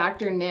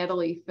Dr.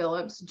 Natalie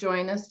Phillips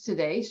join us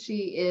today.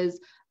 She is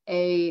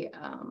an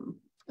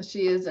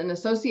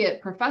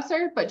associate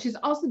professor, but she's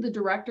also the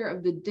director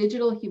of the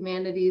Digital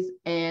Humanities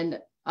and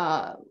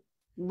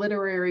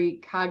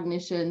Literary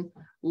Cognition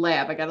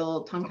Lab. I got a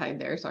little tongue-tied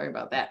there, sorry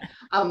about that.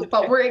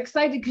 But we're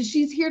excited because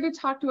she's here to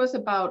talk to us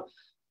about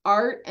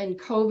art and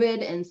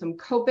COVID and some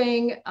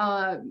coping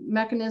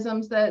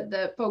mechanisms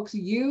that folks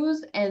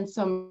use and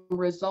some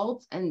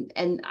results.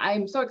 And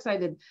I'm so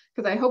excited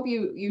because I hope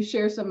you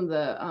share some of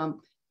the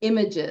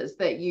images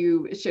that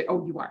you share.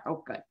 Oh, you are.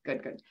 Oh, good.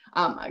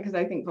 Because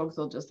I think folks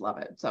will just love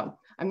it. So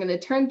I'm going to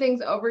turn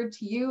things over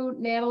to you,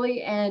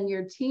 Natalie, and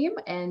your team,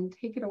 and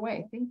take it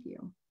away. Thank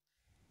you.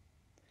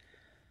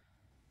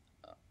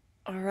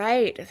 All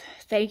right.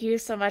 Thank you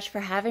so much for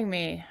having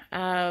me.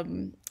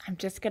 I'm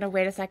just going to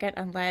wait a second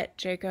and let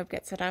Jacob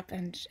get set up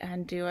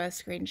and do a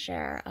screen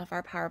share of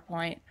our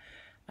PowerPoint.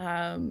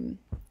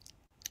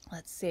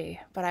 Let's see.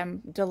 But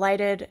I'm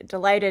delighted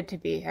to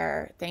be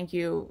here. Thank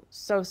you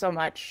so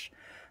much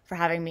for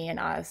having me and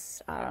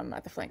us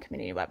at the Flint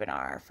Community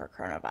Webinar for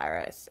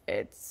coronavirus.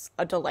 It's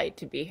a delight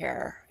to be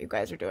here. You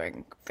guys are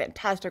doing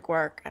fantastic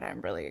work, and I'm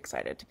really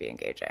excited to be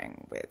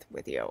engaging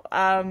with you.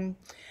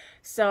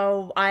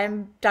 So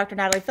I'm Dr.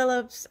 Natalie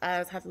Phillips.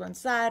 As Heatherlyn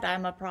said,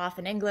 I'm a prof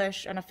in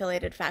English and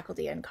affiliated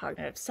faculty in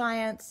cognitive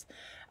science.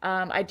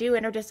 I do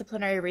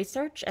interdisciplinary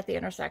research at the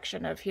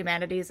intersection of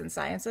humanities and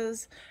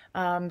sciences.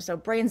 So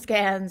brain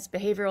scans,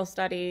 behavioral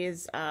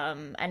studies,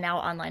 and now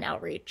online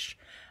outreach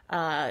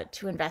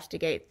to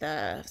investigate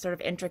the sort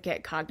of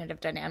intricate cognitive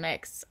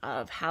dynamics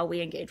of how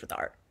we engage with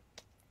art.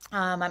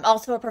 I'm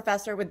also a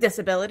professor with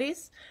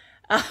disabilities.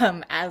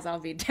 As I'll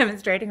be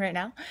demonstrating right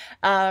now,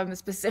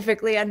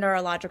 specifically a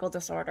neurological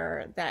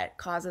disorder that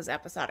causes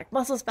episodic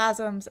muscle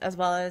spasms, as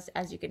well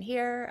as you can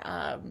hear,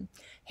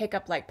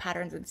 hiccup-like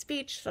patterns in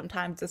speech.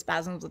 Sometimes the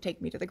spasms will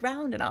take me to the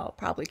ground and I'll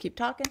probably keep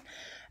talking.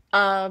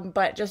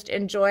 But just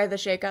enjoy the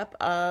shakeup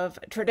of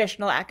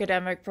traditional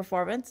academic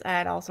performance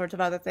and all sorts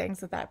of other things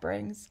that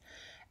brings.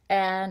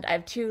 And I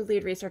have two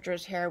lead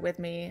researchers here with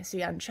me,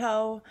 Suyan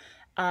Cho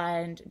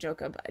and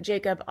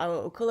Jacob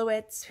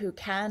Okulowicz, who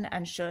can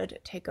and should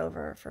take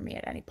over for me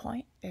at any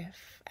point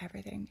if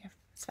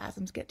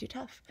spasms get too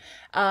tough.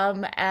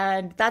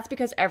 And that's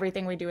because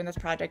everything we do in this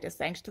project is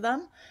thanks to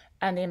them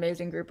and the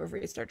amazing group of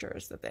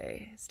researchers that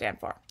they stand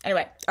for.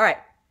 Anyway, all right,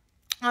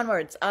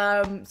 onwards.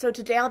 So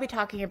today I'll be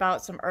talking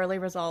about some early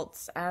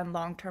results and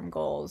long-term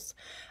goals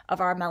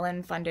of our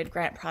Mellon-funded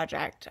grant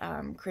project,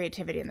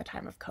 Creativity in the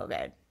Time of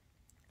COVID.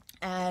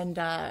 And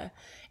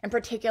in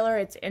particular,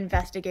 it's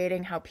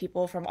investigating how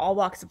people from all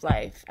walks of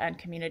life and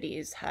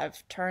communities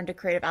have turned to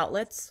creative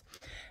outlets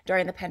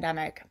during the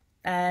pandemic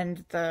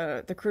and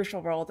the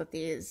crucial role that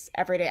these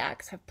everyday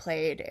acts have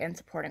played in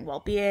supporting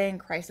well-being,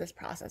 crisis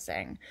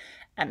processing,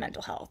 and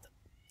mental health.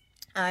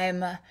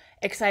 I'm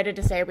excited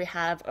to say we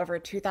have over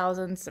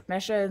 2,000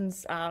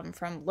 submissions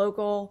from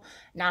local,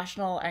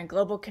 national, and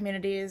global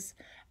communities.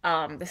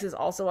 This is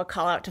also a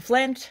call out to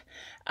Flint.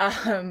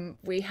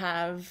 We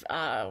have,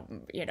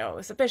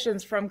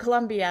 submissions from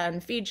Colombia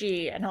and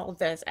Fiji and all of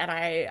this. And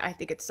I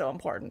think it's so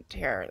important to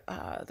hear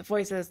the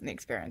voices and the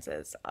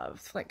experiences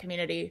of the Flint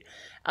community.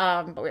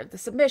 But we have the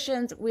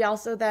submissions. We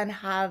also then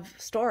have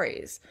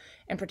stories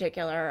in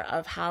particular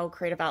of how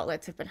creative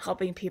outlets have been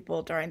helping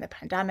people during the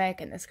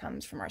pandemic. And this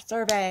comes from our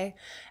survey.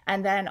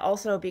 And then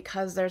also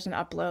because there's an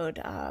upload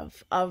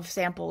of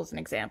samples and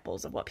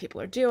examples of what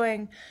people are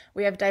doing,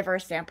 we have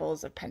diverse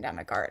samples of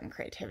pandemic art and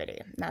creativity.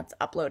 And that's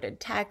uploaded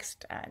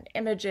text and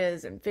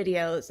images and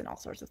videos and all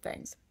sorts of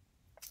things.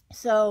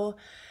 So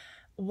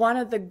one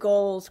of the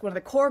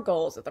core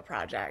goals of the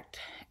project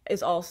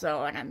is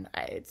also, and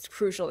it's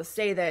crucial to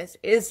say this,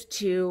 is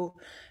to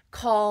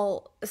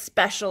call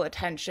special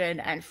attention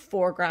and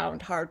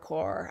foreground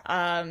hardcore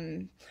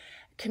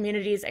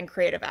communities and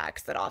creative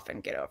acts that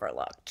often get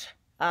overlooked.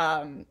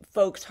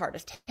 Folks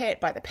hardest hit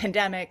by the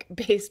pandemic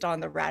based on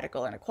the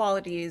radical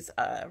inequalities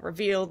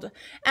revealed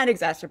and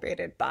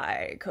exacerbated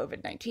by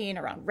COVID-19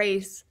 around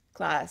race,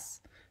 class,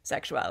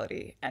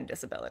 sexuality, and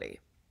disability.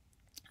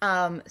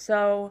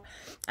 So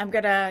I'm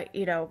gonna,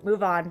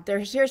 move on.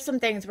 Here's some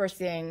things we're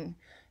seeing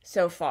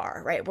so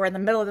far, right? We're in the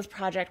middle of this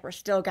project. We're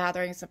still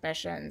gathering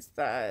submissions.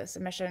 The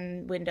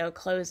submission window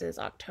closes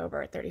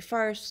October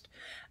 31st.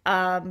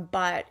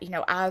 But,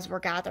 as we're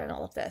gathering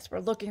all of this,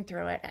 we're looking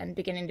through it and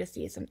beginning to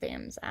see some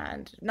themes.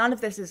 And none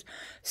of this is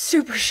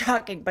super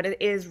shocking, but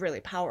it is really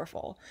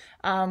powerful.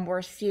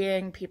 We're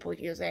seeing people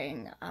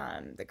using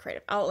the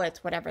creative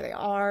outlets, whatever they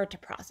are, to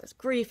process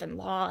grief and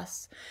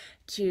loss,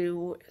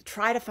 to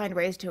try to find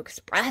ways to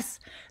express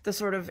the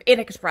sort of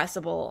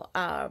inexpressible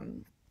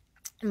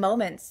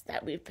moments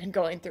that we've been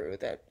going through,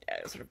 the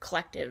sort of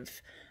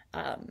collective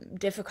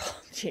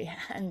difficulty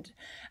and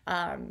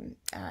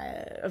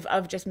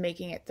of just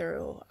making it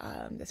through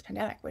this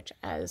pandemic, which,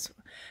 as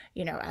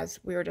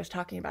we were just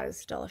talking about, is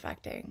still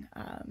affecting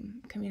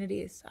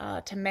communities.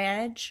 To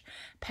manage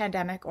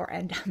pandemic or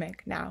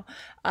endemic now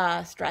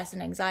stress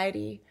and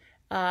anxiety,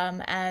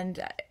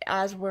 And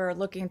as we're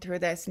looking through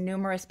this,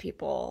 numerous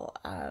people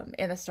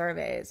in the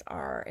surveys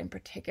are in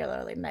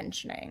particularly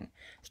mentioning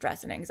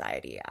stress and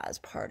anxiety as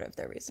part of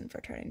their reason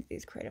for turning to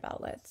these creative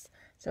outlets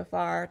so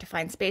far, to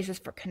find spaces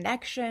for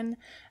connection.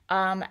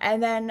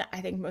 And then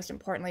I think most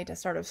importantly, to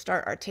sort of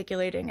start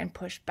articulating and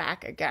push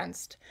back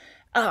against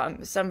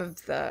some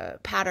of the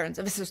patterns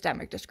of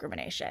systemic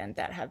discrimination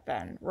that have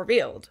been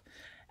revealed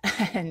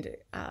and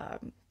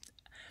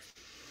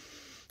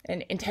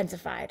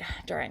intensified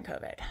during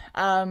COVID.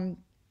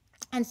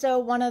 And so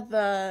one of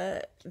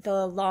the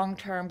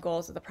long-term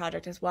goals of the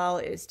project as well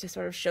is to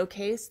sort of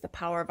showcase the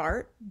power of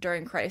art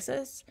during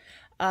crisis,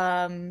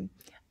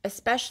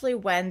 especially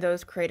when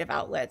those creative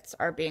outlets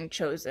are being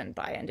chosen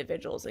by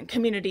individuals and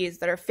communities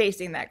that are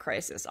facing that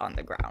crisis on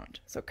the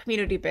ground. So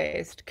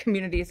community-based,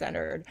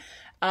 community-centered,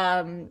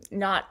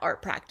 not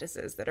art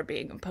practices that are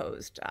being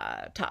imposed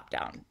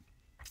top-down.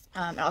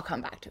 And I'll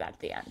come back to that at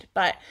the end.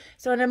 But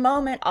so in a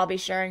moment, I'll be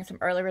sharing some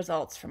early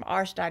results from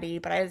our study.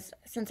 But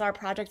since our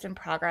project's in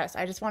progress,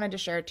 I just wanted to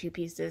share 2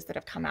 pieces that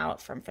have come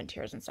out from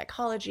Frontiers in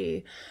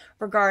Psychology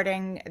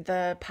regarding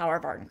the power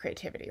of art and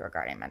creativity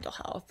regarding mental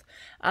health.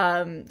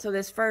 So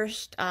this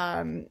first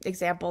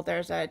example,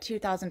 there's a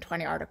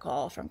 2020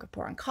 article from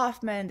Kapoor and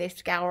Kaufman. They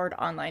scoured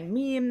online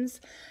memes,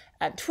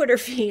 Twitter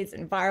feeds,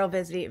 and viral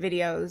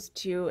videos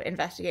to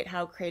investigate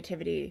how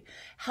creativity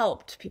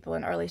helped people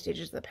in early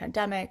stages of the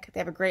pandemic. They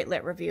have a great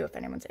lit review if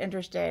anyone's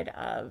interested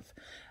of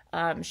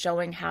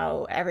showing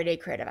how everyday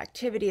creative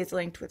activity is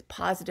linked with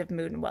positive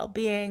mood and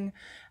well-being,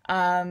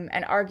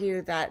 and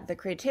argue that the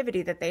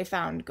creativity that they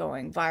found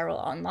going viral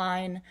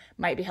online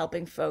might be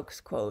helping folks,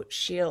 quote,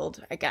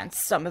 shield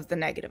against some of the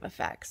negative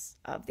effects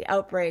of the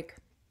outbreak.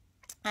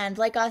 And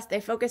like us,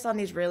 they focus on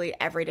these really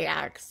everyday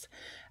acts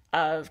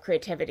of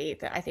creativity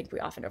that I think we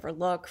often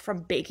overlook,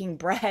 from baking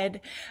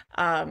bread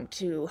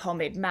to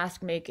homemade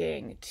mask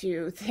making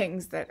to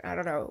things that, I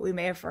don't know, we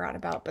may have forgotten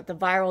about, but the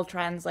viral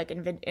trends like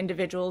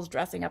individuals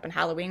dressing up in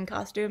Halloween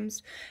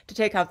costumes to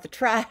take out the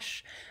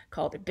trash,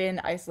 called a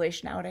bin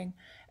isolation outing,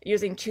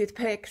 using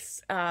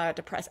toothpicks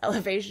to press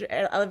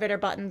elevator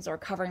buttons, or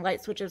covering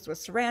light switches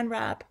with saran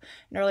wrap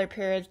in earlier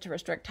periods to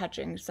restrict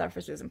touching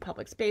surfaces in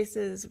public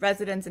spaces,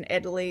 residents in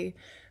Italy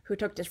who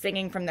took to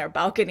singing from their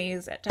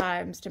balconies at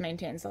times to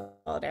maintain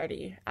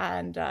solidarity,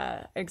 and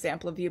an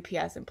example of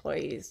UPS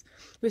employees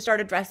who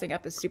started dressing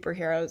up as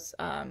superheroes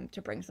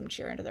to bring some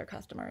cheer into their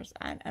customers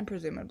and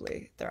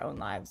presumably their own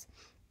lives.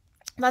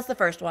 That's the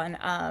first one.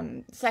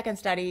 Second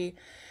study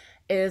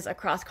is a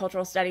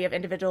cross-cultural study of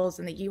individuals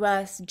in the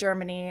US,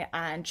 Germany,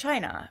 and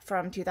China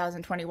from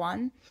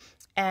 2021.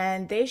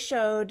 And they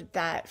showed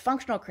that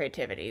functional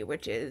creativity,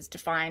 which is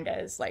defined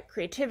as like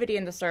creativity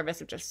in the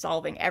service of just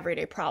solving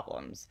everyday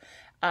problems,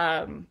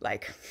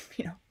 like,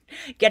 you know,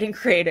 getting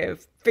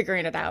creative,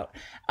 figuring it out,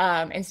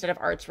 instead of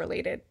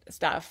arts-related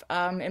stuff,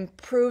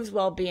 improves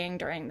well-being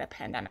during the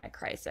pandemic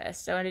crisis.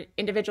 So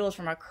individuals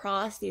from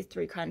across these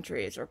 3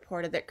 countries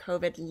reported that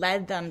COVID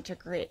led them to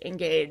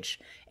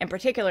engage, in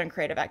particular, in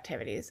creative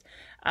activities.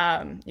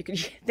 You can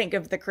think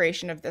of the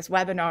creation of this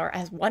webinar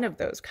as one of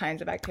those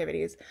kinds of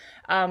activities,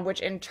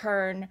 which in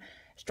turn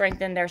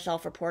strengthened their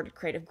self-reported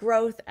creative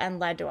growth and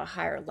led to a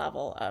higher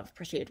level of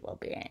perceived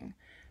well-being.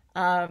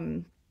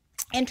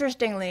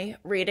 Interestingly,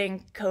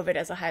 reading COVID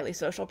as a highly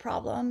social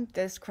problem,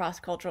 this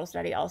cross-cultural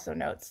study also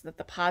notes that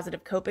the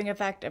positive coping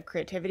effect of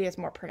creativity is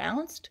more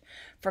pronounced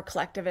for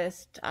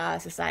collectivist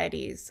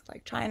societies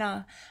like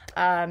China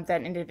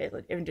than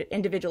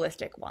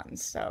individualistic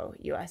ones, so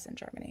US and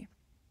Germany.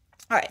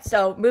 All right,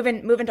 so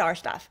moving to our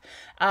stuff.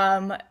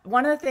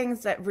 One of the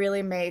things that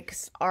really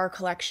makes our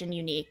collection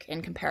unique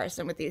in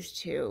comparison with these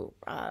 2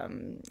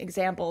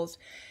 examples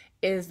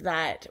is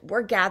that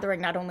we're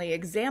gathering not only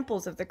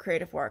examples of the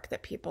creative work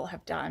that people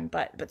have done,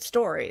 but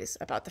stories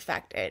about the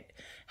effect it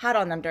had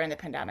on them during the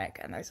pandemic,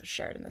 and those are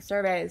shared in the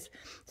surveys.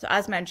 So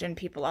as mentioned,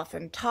 people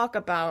often talk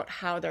about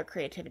how their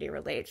creativity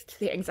relates to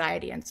the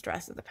anxiety and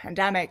stress of the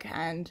pandemic.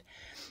 And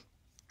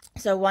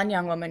so one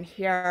young woman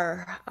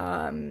here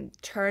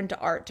turned to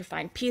art to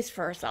find peace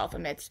for herself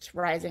amidst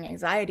rising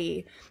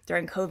anxiety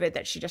during COVID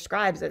that she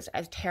describes as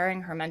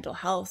tearing her mental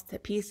health to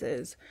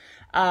pieces.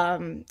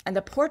 And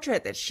the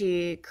portrait that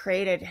she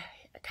created,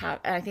 and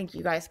I think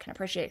you guys can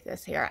appreciate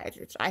this here,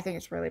 I think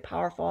it's really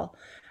powerful,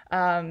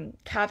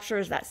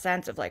 captures that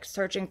sense of like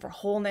searching for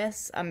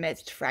wholeness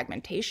amidst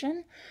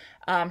fragmentation.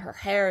 Her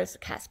hair is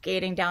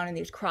cascading down in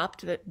these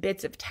cropped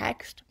bits of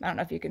text. I don't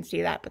know if you can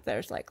see that, but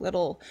there's like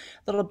little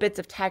bits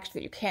of text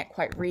that you can't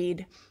quite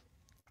read.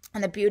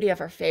 And the beauty of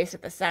her face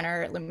at the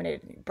center,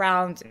 illuminated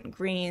browns and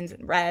greens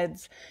and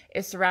reds,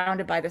 is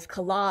surrounded by this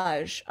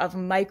collage of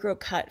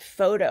micro-cut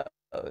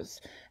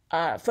photos,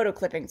 photo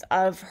clippings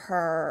of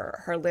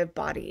her lived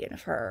body and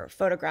her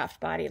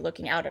photographed body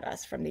looking out at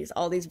us from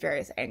all these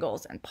various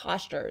angles and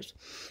postures.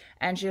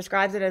 And she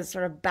describes it as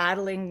sort of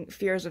battling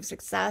fears of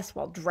success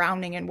while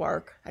drowning in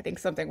work. I think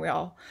something we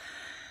all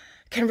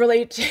can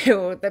relate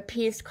to. The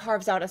piece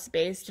carves out a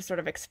space to sort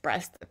of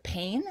express the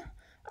pain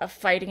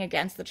fighting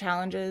against the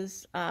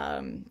challenges,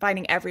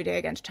 fighting every day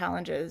against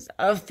challenges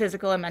of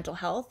physical and mental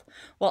health,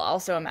 while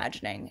also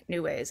imagining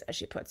new ways, as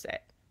she puts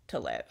it, to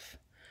live.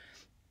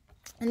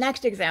 The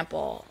next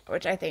example,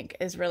 which I think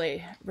is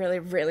really, really,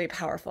 really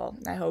powerful,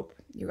 I hope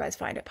you guys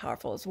find it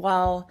powerful as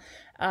well.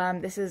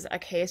 This is a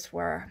case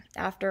where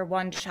after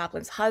one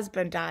chaplain's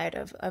husband died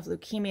of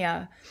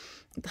leukemia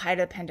at the height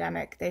of the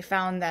pandemic,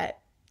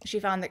 she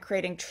found that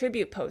creating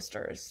tribute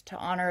posters to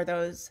honor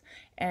those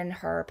in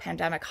her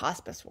pandemic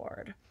hospice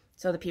ward,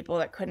 so the people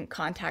that couldn't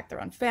contact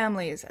their own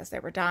families as they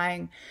were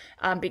dying,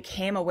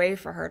 became a way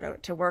for her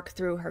to work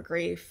through her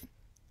grief,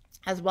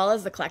 as well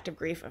as the collective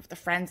grief of the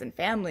friends and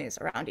families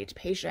around each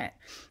patient.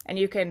 And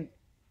you can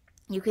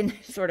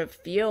sort of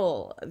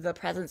feel the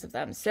presence of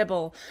them.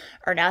 Sybil,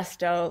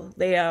 Ernesto,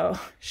 Leo,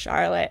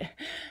 Charlotte,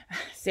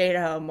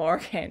 Sato,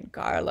 Morgan,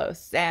 Carlos,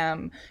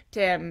 Sam,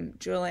 Tim,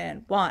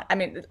 Julian, Juan. I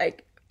mean,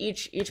 like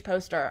each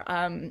poster.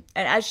 And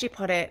as she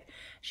put it,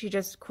 she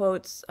just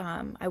quotes,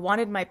 "I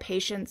wanted my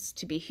patients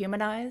to be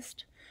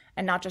humanized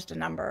and not just a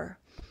number.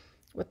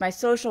 With my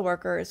social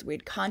workers,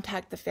 we'd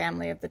contact the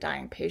family of the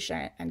dying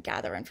patient and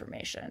gather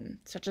information,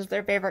 such as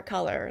their favorite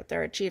color,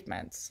 their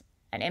achievements,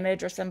 an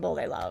image or symbol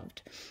they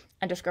loved,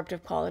 and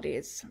descriptive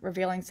qualities,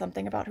 revealing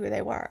something about who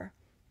they were."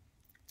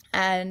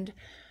 And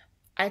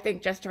I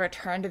think, just to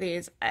return to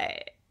these,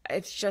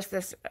 it's just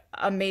this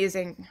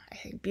amazing, I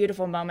think,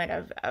 beautiful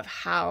moment of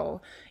how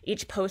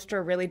each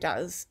poster really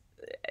does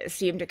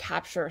seem to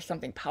capture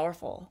something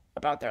powerful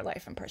about their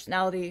life and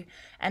personality.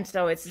 And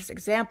so it's this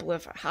example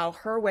of how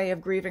her way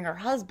of grieving her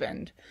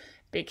husband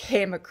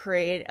became a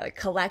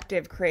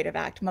collective creative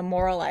act,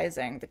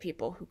 memorializing the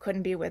people who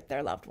couldn't be with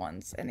their loved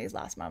ones in these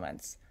last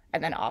moments,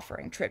 and then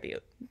offering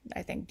tribute,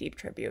 I think deep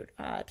tribute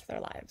to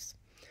their lives.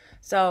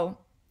 So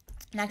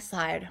next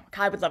slide.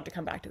 I would love to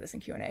come back to this in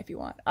Q&A if you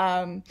want.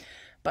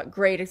 But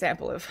great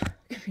example of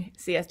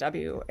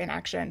CSW in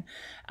action.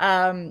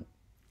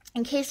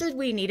 In cases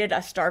we needed a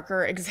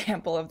starker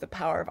example of the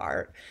power of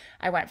art,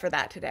 I went for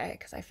that today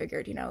because I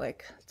figured,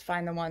 let's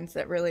find the ones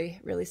that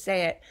really, really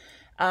say it.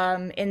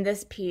 In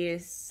this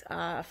piece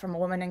from a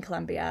woman in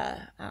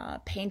Colombia,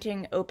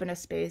 painting opened a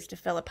space to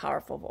fill a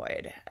powerful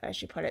void. As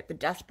she put it, the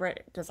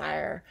desperate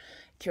desire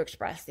to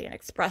express the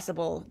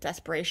inexpressible,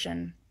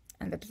 desperation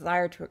and the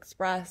desire to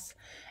express,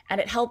 and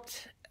it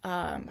helped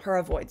her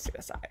avoid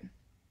suicide.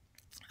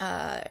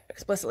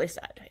 Explicitly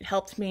said, it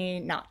helped me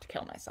not to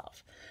kill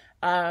myself.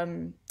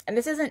 And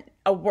this isn't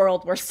a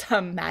world where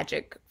some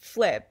magic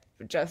flip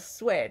just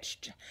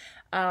switched.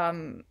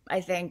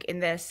 I think in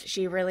this,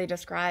 she really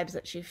describes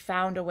that she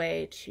found a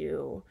way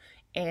to,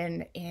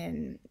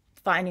 in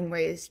finding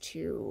ways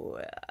to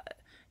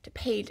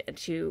paint and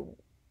to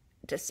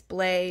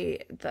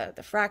display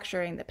the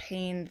fracturing, the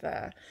pain,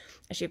 as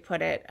she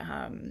put it,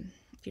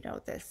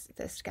 this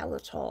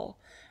skeletal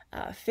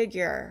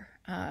figure.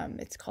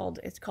 It's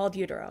called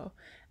utero.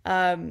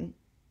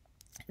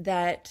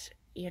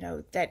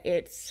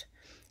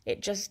 It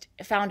just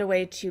found a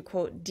way to,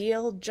 quote,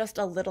 deal just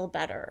a little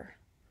better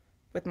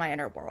with my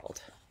inner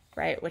world,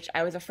 right? Which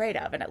I was afraid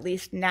of, and at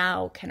least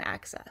now can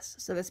access.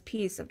 So this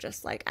piece of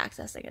just like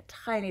accessing a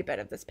tiny bit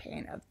of this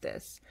pain, of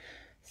this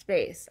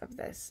space, of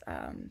this,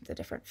 the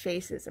different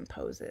faces and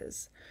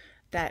poses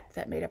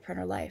that made up her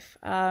inner life.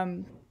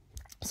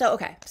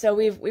 So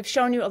we've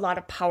shown you a lot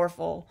of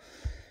powerful,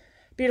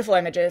 beautiful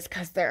images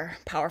because they're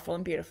powerful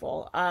and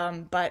beautiful,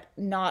 but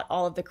not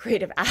all of the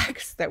creative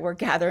acts that we're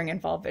gathering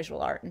involve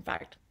visual art. In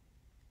fact,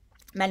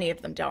 many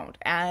of them don't.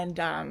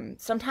 And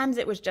sometimes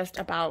it was just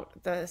about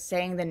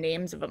saying the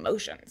names of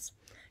emotions,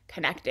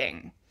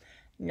 connecting,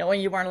 knowing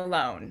you weren't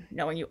alone,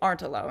 knowing you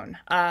aren't alone.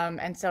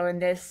 And so in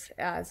this,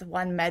 as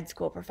one med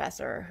school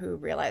professor who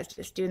realized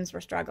his students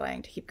were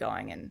struggling to keep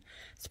going in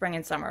spring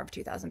and summer of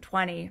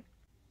 2020,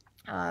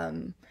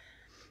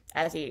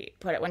 as he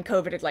put it, when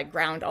COVID had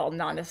ground all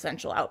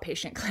non-essential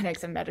outpatient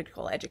clinics and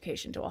medical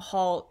education to a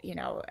halt,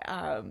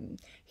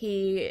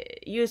 he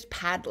used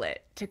Padlet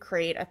to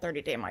create a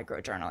 30-day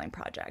microjournaling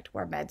project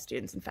where med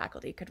students and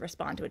faculty could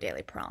respond to a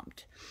daily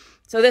prompt.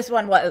 So this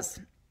one was,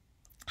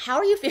 how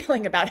are you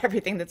feeling about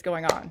everything that's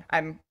going on?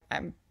 I'm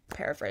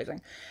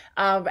paraphrasing.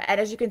 And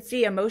as you can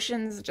see,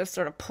 emotions just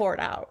sort of poured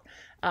out.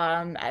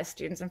 As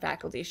students and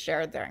faculty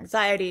shared their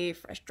anxiety,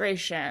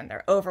 frustration,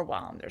 their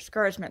overwhelm, their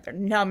discouragement, their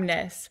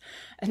numbness,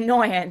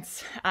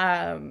 annoyance,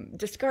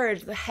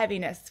 discouraged, the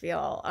heaviness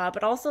feel,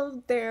 but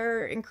also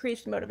their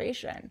increased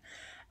motivation.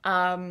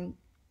 And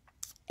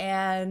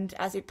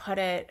as he put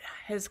it,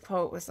 his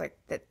quote was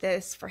that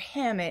this, for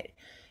him, it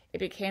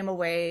became a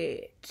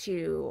way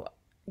to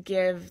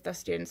give the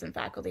students and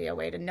faculty a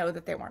way to know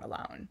that they weren't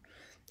alone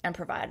and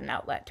provide an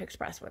outlet to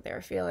express what they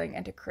were feeling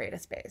and to create a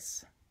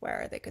space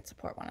where they could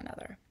support one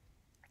another.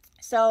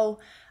 So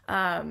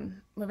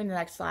moving to the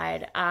next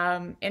slide,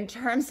 in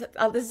terms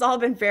of, this has all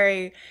been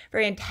very,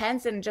 very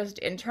intense, and just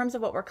in terms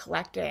of what we're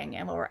collecting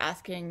and what we're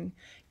asking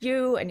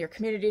you and your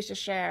communities to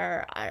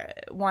share,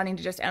 wanting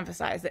to just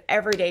emphasize that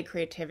everyday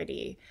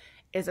creativity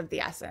is of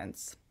the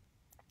essence.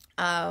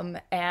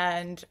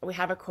 And we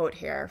have a quote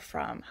here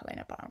from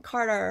Helena Bonham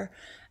Carter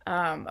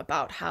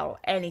about how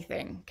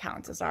anything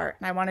counts as art.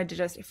 And I wanted to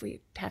just, if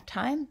we have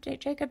time,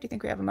 Jacob, do you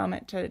think we have a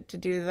moment to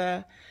do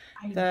the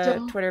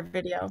Twitter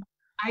video?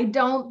 I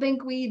don't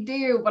think we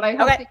do, but I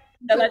hope. Okay,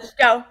 so let's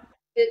go.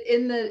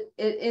 In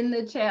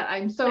the chat.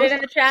 I'm so put it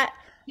in the chat.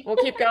 We'll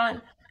keep going.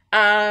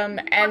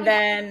 And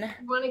then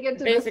want to get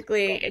to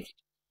basically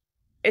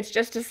it's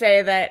just to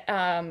say that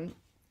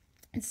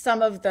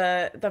some of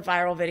the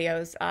viral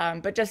videos,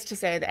 but just to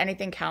say that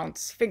anything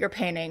counts: finger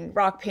painting,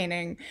 rock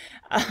painting,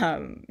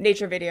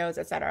 nature videos,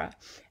 etc.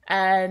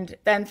 And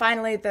then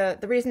finally, the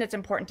reason it's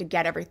important to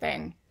get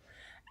everything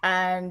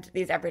and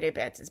these everyday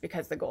bits is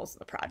because the goals of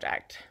the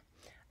project.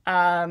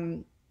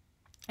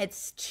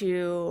 It's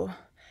to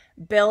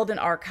build an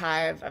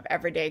archive of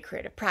everyday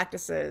creative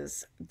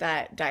practices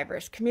that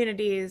diverse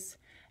communities,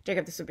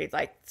 Jacob, this would be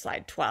like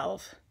slide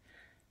 12,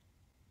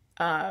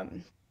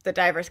 the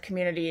diverse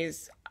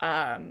communities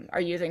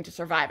are using to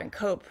survive and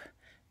cope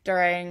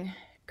during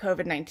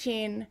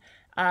COVID-19,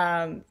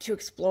 to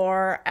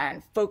explore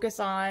and focus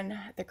on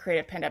the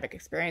creative pandemic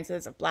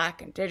experiences of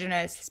Black,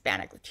 Indigenous,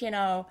 Hispanic,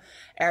 Latino,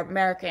 Arab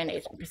American,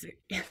 Asian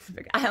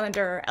Pacific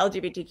Islander,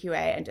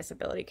 LGBTQA, and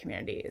disability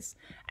communities.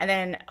 And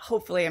then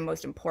hopefully, and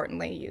most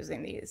importantly,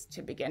 using these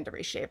to begin to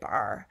reshape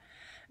our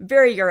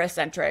very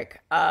Eurocentric,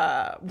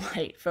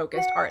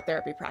 white-focused art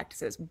therapy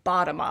practices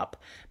bottom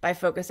up by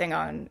focusing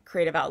on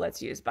creative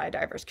outlets used by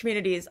diverse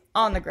communities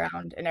on the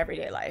ground in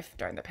everyday life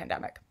during the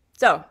pandemic.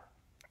 So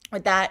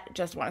with that,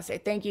 just want to say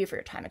thank you for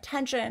your time and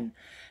attention,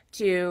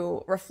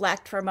 to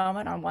reflect for a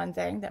moment on one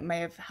thing that may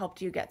have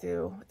helped you get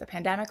through the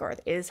pandemic or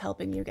is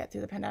helping you get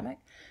through the pandemic,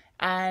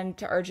 and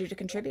to urge you to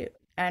contribute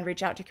and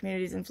reach out to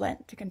communities in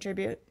Flint to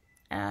contribute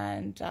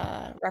and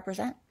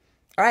represent.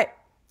 All right.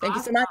 Thank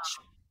you so much.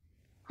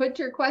 Put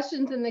your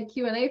questions in the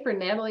Q&A for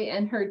Natalie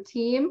and her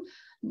team,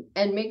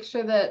 and make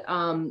sure that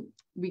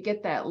we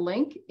get that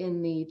link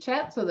in the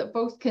chat so that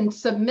folks can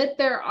submit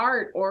their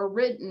art or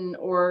written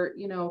or,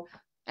 you know,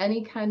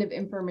 any kind of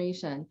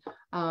information.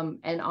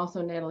 And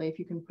also, Natalie, if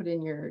you can put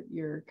in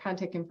your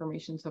contact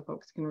information so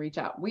folks can reach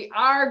out. We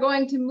are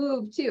going to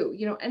move to,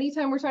 you know,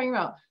 anytime we're talking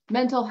about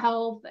mental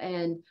health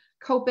and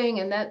coping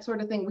and that sort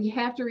of thing, we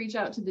have to reach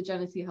out to the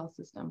Genesee Health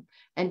System.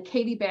 And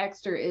Katie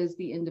Baxter is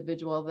the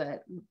individual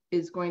that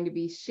is going to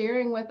be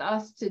sharing with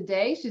us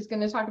today. She's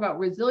going to talk about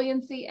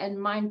resiliency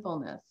and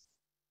mindfulness.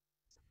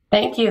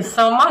 Thank you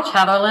so much,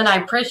 Heatherlyn. I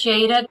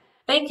appreciate it.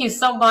 Thank you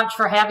so much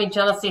for having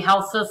Genesee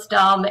Health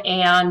System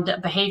and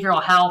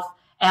behavioral health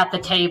at the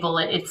table.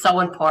 It's so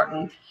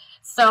important.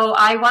 So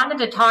I wanted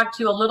to talk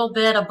to you a little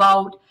bit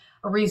about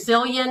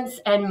resilience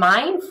and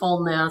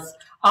mindfulness.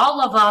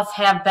 All of us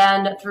have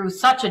been through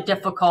such a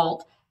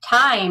difficult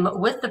time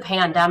with the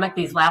pandemic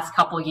these last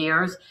couple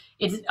years.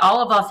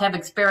 All of us have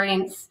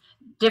experienced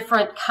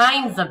different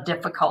kinds of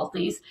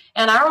difficulties,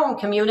 and our own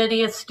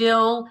community is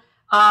still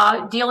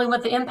dealing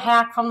with the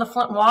impact from the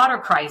Flint water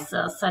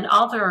crisis and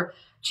other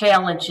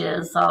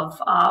challenges of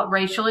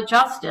racial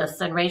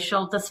injustice and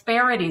racial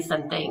disparities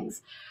and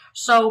things.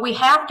 So we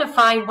have to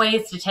find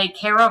ways to take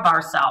care of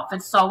ourselves.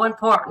 It's so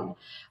important.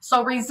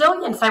 So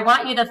resilience, I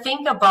want you to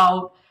think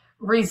about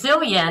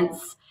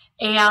resilience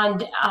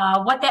and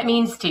what that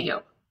means to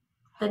you.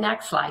 The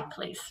next slide,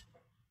 please.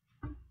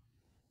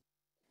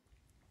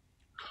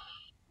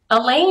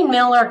 Elaine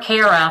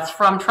Miller-Karras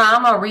from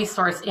Trauma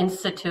Resource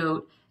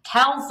Institute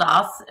tells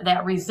us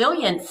that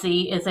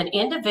resiliency is an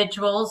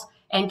individual's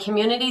and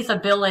community's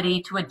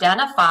ability to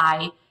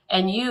identify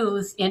and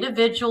use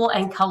individual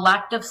and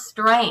collective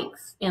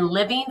strengths in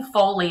living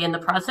fully in the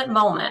present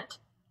moment,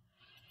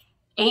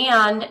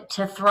 and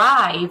to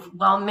thrive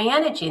while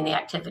managing the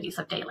activities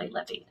of daily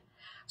living.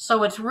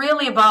 So it's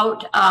really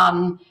about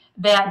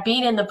that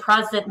being in the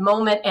present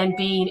moment and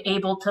being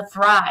able to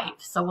thrive.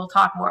 So we'll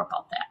talk more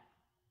about that.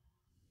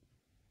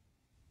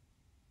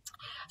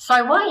 So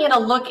I want you to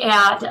look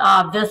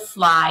at this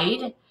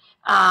slide.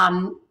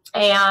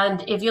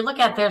 And if you look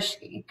at there,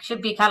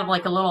 should be kind of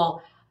like a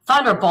little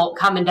thunderbolt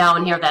coming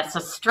down here. That's a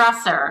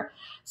stressor.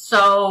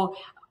 So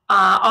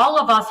all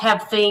of us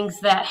have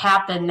things that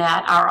happen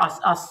that are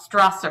a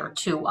stressor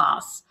to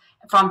us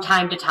from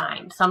time to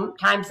time.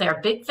 Sometimes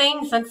they're big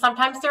things and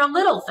sometimes they're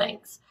little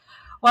things.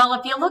 Well,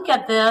 if you look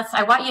at this,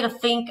 I want you to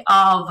think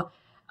of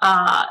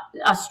a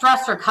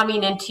stressor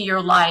coming into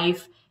your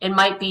life. It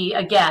might be,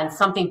 again,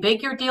 something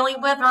big you're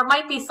dealing with, or it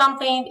might be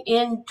something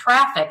in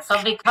traffic.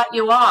 Somebody cut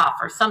you off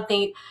or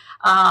something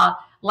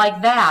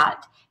like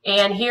that.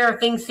 And here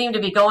things seem to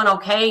be going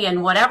okay,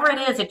 and whatever it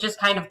is, it just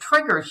kind of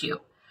triggers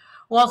you.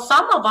 Well,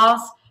 some of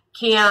us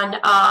can,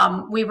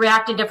 we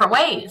react in different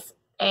ways.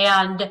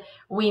 And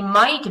we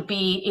might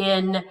be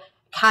in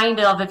kind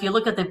of, if you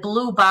look at the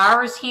blue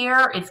bars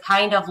here, it's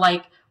kind of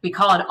like we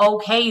call an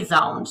okay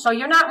zone. So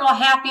you're not real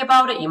happy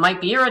about it. You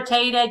might be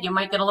irritated. You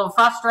might get a little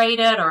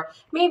frustrated, or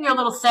maybe you're a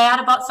little sad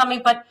about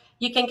something, but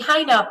you can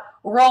kind of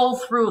roll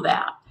through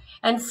that.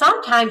 And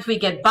sometimes we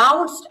get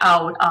bounced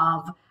out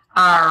of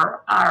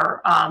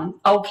our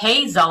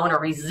okay zone or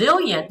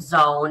resilient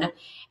zone,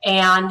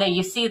 And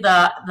you see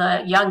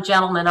the young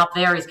gentleman up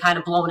there, he's kind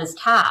of blowing his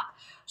top.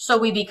 So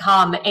we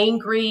become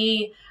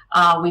angry,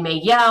 we may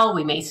yell,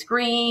 we may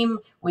scream,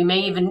 we may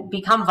even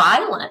become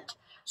violent.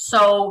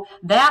 So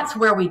that's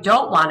where we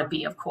don't want to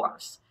be, of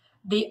course.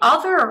 The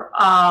other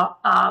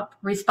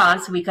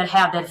response we could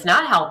have that's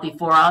not healthy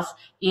for us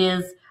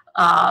is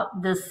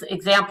this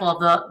example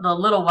of the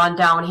little one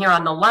down here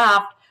on the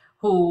left,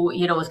 who,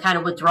 you know, is kind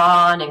of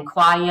withdrawn and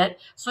quiet.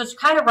 So it's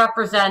kind of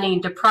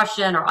representing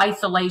depression or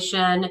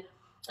isolation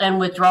and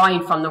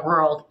withdrawing from the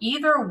world.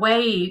 Either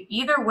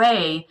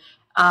way,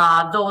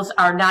 those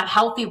are not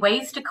healthy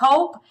ways to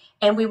cope.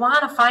 And we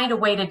want to find a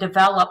way to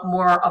develop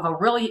more of a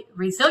really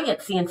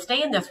resiliency and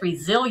stay in this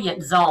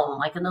resilient zone,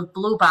 like in those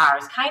blue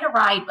bars, kind of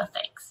ride with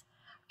things.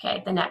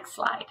 Okay, the next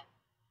slide.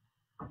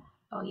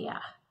 Oh,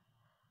 yeah.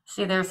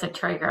 See, there's a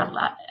trigger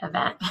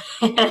event.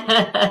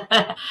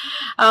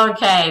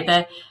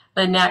 Okay,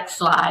 the next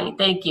slide.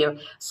 Thank you.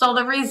 So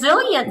the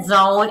resilient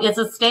zone is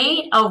a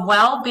state of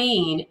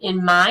well-being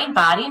in mind,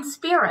 body, and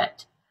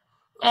spirit.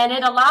 And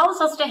it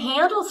allows us to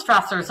handle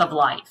stressors of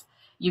life.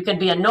 You can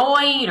be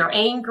annoyed or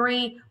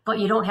angry, but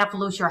you don't have to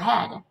lose your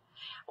head.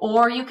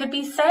 Or you could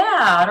be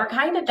sad or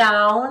kind of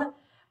down,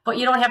 but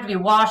you don't have to be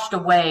washed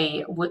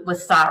away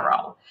with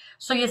sorrow.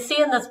 So you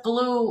see in this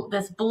blue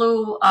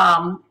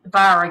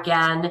bar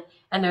again,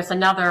 and there's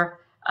another,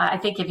 I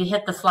think if you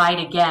hit the slide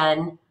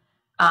again,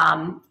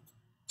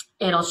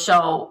 it'll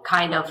show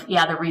kind of,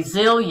 the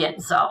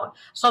resilient zone.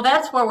 So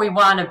that's where we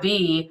want to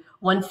be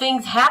when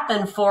things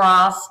happen for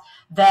us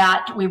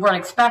that we weren't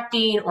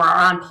expecting or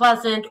are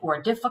unpleasant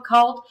or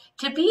difficult,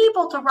 to be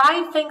able to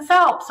ride things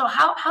out. So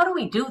how do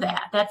we do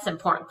that? That's the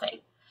important thing.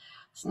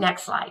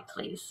 Next slide,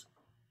 please.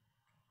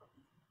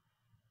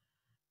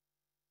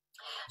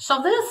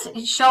 So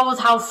this shows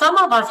how some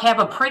of us have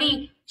a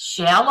pretty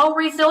shallow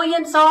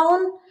resilient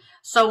zone.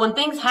 So when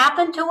things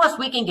happen to us,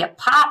 we can get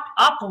popped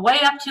up,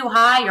 way up too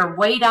high or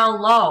way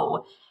down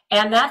low.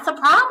 And that's a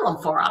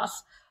problem for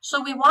us.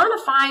 So we want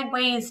to find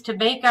ways to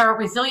make our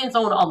resilience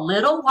zone a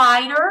little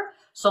wider.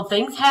 So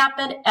things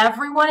happen.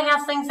 Everyone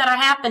has things that are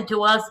happening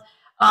to us.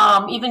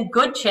 Even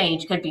good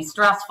change could be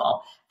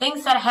stressful.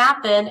 Things that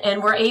happen,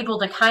 and we're able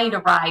to kind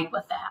of ride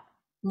with that.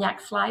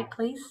 Next slide,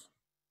 please.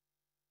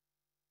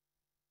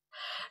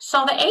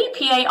 So the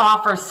APA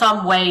offers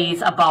some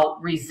ways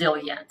about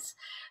resilience.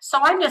 So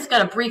I'm just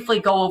going to briefly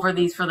go over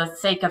these for the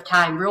sake of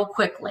time real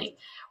quickly.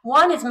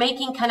 One is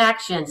making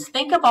connections.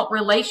 Think about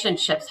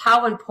relationships,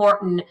 how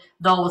important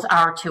those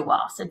are to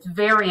us. It's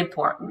very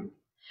important.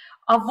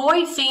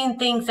 Avoid seeing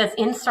things as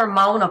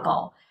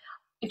insurmountable.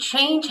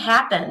 Change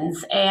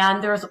happens,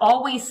 and there's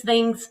always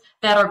things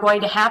that are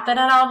going to happen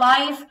in our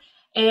life.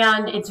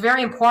 And it's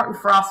very important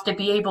for us to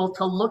be able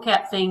to look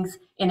at things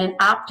in an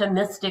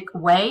optimistic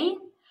way,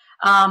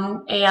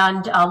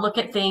 and look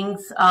at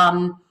things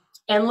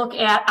and look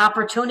at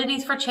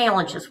opportunities for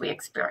challenges we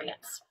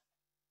experience.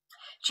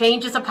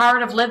 Change is a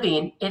part of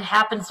living. It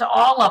happens to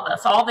all of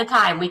us all the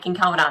time. We can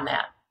count on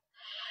that.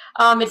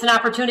 It's an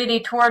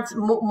opportunity towards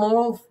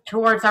move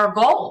towards our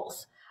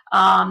goals.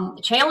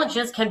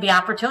 Challenges can be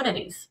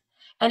opportunities.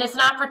 And it's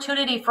an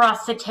opportunity for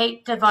us to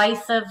take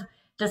decisive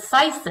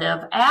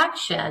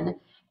action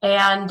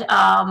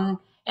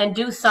and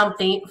do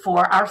something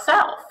for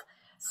ourselves.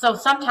 So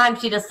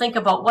sometimes you just think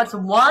about what's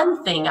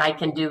one thing I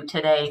can do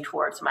today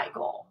towards my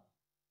goal.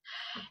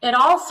 It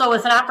also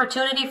is an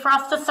opportunity for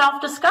us to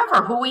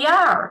self-discover who we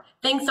are,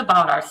 things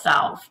about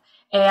ourselves.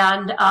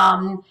 And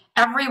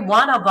every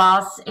one of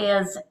us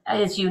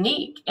is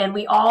unique, and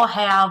we all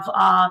have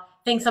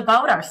things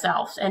about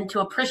ourselves, and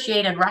to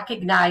appreciate and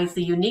recognize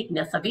the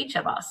uniqueness of each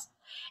of us.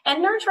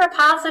 And nurture a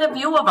positive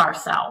view of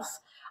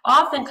ourselves.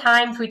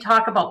 Oftentimes we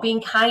talk about being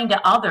kind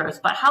to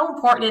others, but how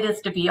important it is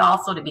to be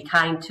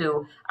kind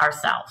to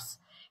ourselves.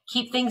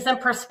 Keep things in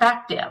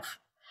perspective.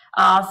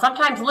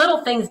 Sometimes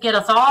little things get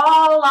us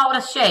all out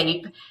of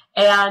shape,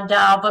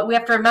 but we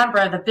have to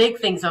remember the big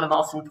things are the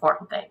most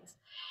important things.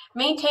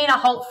 Maintain a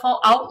hopeful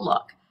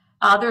outlook.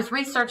 There's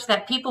research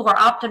that people who are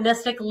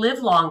optimistic live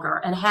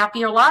longer and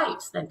happier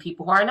lives than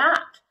people who are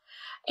not.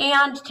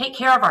 And take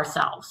care of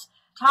ourselves.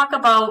 Talk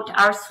about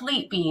our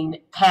sleeping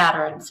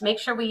patterns. Make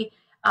sure we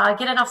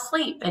get enough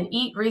sleep and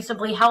eat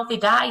reasonably healthy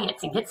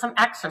diets and get some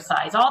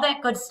exercise. All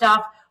that good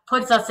stuff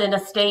puts us in a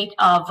state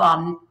of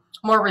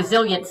more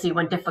resiliency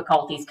when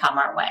difficulties come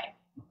our way.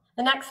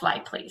 The next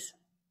slide, please.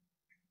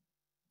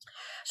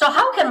 So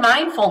how can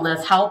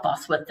mindfulness help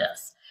us with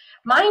this?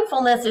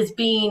 Mindfulness is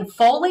being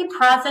fully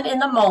present in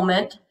the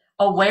moment,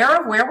 aware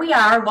of where we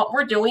are, what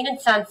we're doing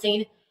and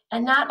sensing,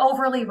 and not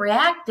overly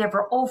reactive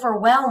or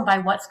overwhelmed by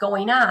what's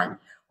going on.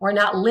 We're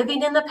not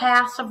living in the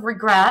past of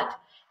regret,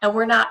 and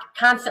we're not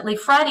constantly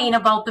fretting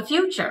about the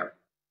future.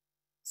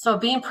 So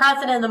being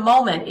present in the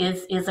moment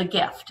is a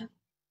gift.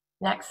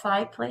 Next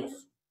slide,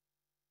 please.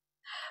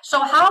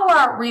 So how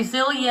are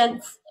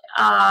resilience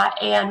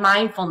and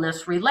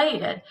mindfulness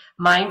related?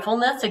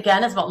 Mindfulness,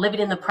 again, is about living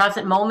in the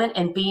present moment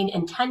and being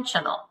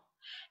intentional.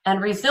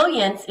 And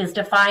resilience is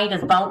defined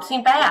as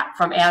bouncing back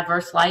from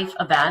adverse life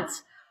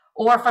events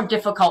or from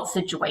difficult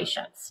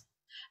situations.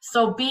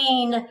 So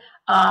being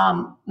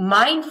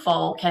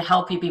mindful can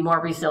help you be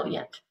more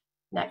resilient.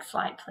 Next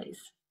slide,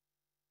 please.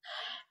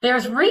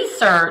 There's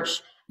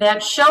research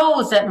that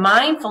shows that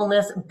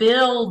mindfulness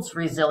builds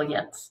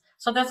resilience.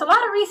 So there's a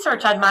lot of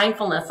research on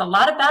mindfulness, a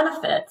lot of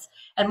benefits,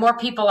 and more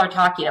people are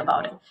talking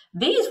about it.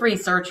 These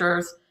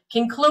researchers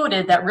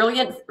concluded that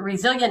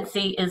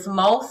resiliency is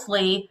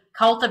mostly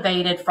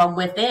cultivated from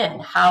within,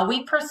 how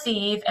we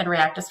perceive and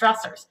react to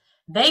stressors.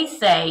 They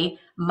say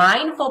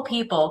mindful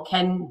people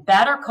can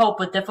better cope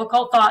with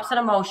difficult thoughts and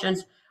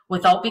emotions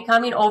without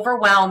becoming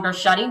overwhelmed or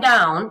shutting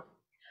down.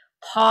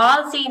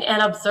 Pausing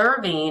and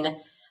observing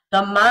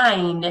the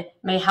mind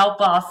may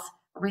help us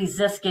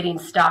resist getting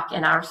stuck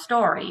in our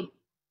story,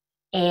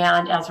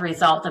 and as a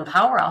result,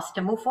 empower us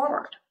to move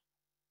forward.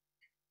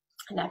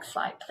 Next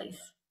slide, please.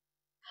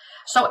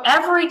 So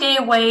everyday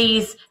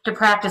ways to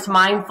practice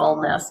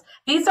mindfulness.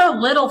 These are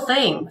little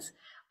things,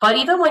 but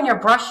even when you're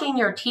brushing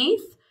your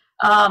teeth,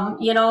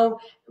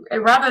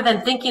 rather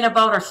than thinking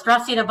about or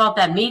stressing about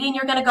that meeting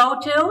you're going to go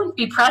to,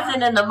 be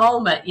present in the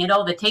moment,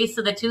 the taste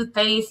of the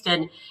toothpaste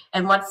and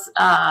what's,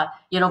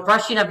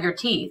 brushing of your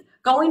teeth.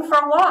 Going for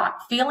a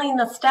walk, feeling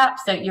the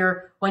steps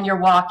when you're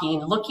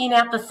walking, looking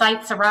at the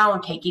sights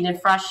around, taking in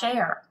fresh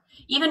air.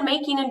 Even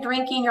making and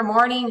drinking your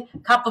morning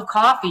cup of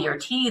coffee or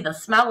tea, the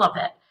smell of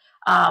it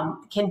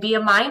can be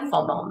a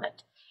mindful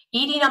moment.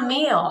 Eating a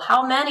meal,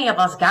 how many of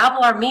us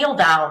gobble our meal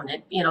down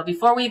and,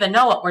 before we even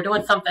know it, we're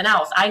doing something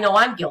else. I know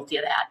I'm guilty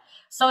of that.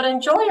 So to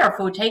enjoy our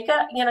food, take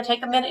a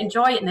minute,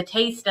 enjoy it in the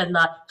taste and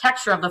the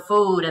texture of the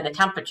food and the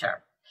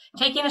temperature.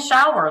 Taking a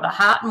shower, the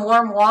hot and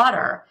warm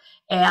water,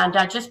 and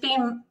just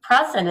being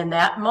present in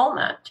that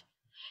moment.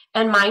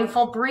 And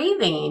mindful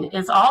breathing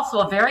is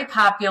also a very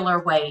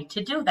popular way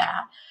to do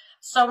that.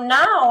 So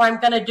now I'm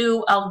going to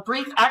do a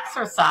brief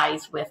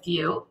exercise with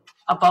you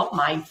about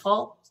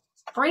mindful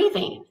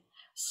breathing.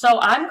 So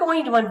I'm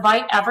going to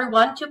invite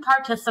everyone to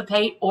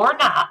participate or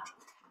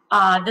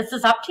not. This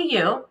is up to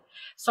you.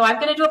 So I'm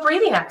going to do a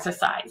breathing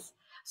exercise.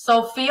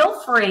 So feel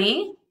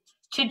free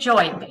to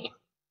join me.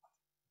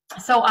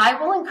 So I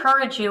will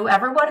encourage you,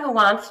 everyone who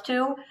wants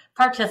to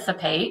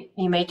participate,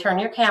 you may turn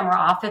your camera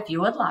off if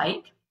you would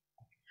like.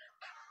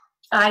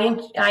 I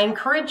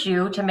encourage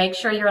you to make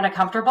sure you're in a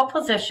comfortable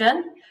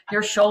position.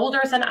 Your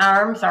shoulders and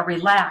arms are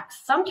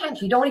relaxed.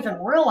 Sometimes we don't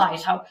even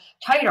realize how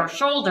tight our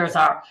shoulders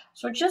are.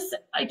 So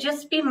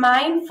just be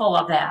mindful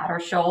of that, our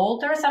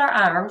shoulders and our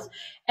arms,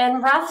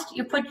 and rest.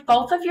 You put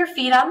both of your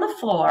feet on the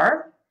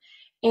floor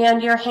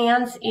and your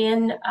hands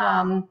in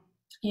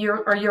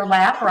your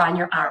lap or on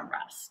your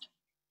armrest.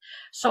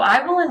 So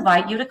I will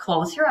invite you to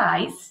close your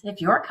eyes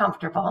if you're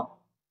comfortable.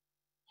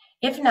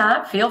 If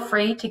not, feel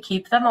free to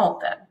keep them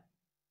open.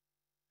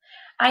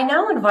 I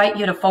now invite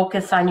you to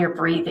focus on your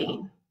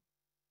breathing.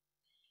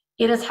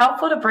 It is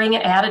helpful to bring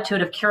an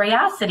attitude of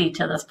curiosity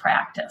to this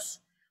practice,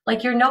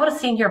 like you're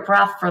noticing your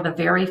breath for the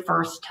very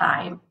first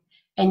time,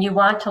 and you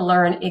want to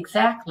learn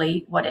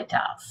exactly what it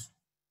does.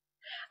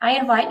 I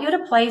invite you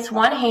to place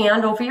one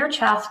hand over your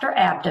chest or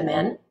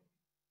abdomen,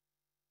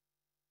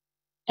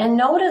 and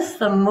notice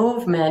the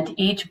movement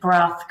each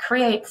breath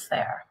creates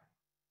there.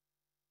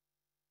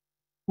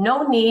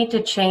 No need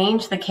to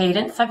change the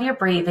cadence of your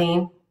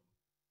breathing.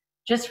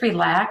 Just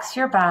relax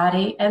your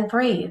body and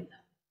breathe.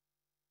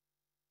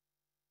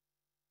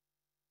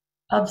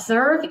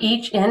 Observe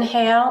each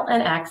inhale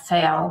and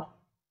exhale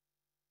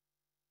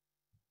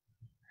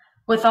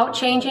without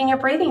changing your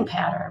breathing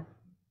pattern.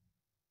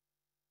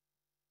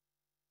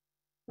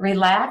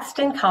 Relaxed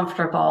and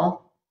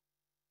comfortable.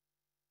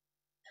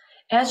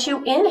 As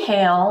you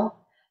inhale,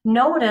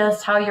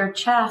 notice how your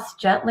chest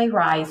gently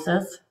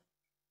rises.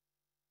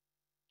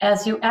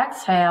 As you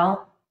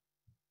exhale,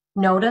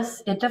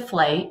 notice it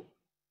deflate.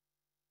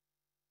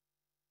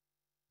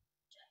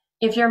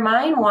 If your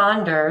mind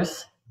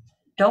wanders,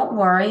 don't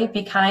worry,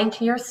 be kind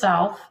to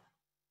yourself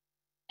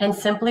and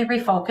simply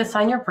refocus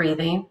on your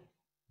breathing.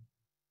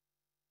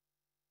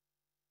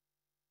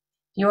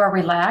 You are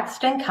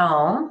relaxed and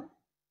calm.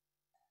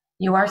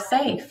 You are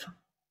safe.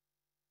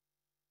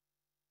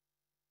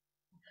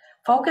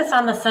 Focus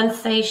on the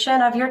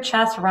sensation of your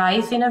chest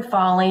rising and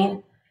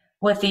falling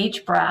with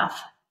each breath.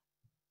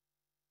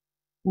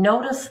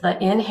 Notice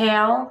the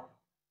inhale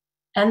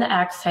and the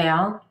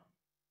exhale.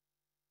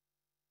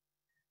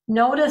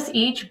 Notice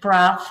each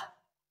breath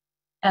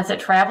as it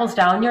travels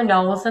down your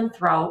nose and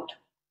throat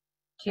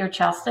to your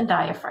chest and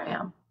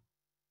diaphragm.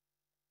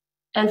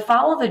 And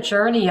follow the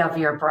journey of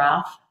your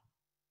breath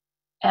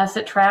as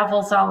it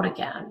travels out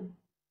again.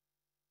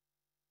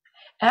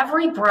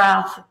 Every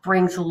breath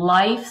brings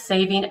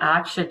life-saving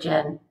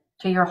oxygen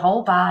to your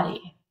whole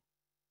body.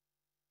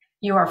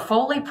 You are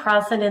fully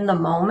present in the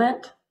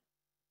moment.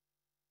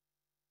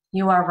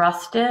 You are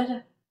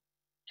rested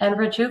and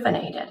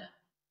rejuvenated.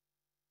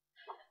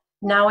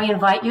 Now I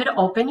invite you to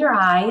open your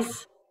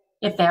eyes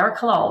if they're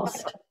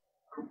closed.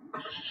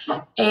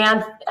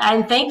 And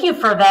thank you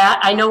for that.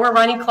 I know we're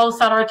running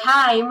close on our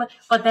time,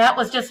 but that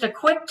was just a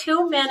quick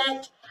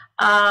 2-minute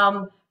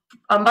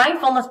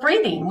mindfulness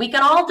breathing. We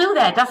can all do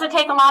that. It doesn't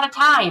take a lot of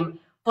time.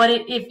 But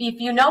if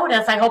you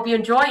notice, I hope you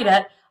enjoyed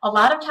it, a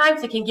lot of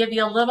times it can give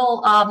you a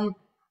little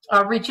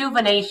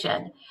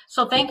rejuvenation.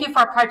 So thank you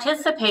for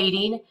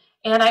participating.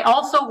 And I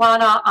also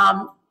want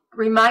to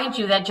remind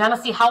you that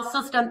Genesee Health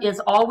System is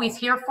always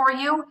here for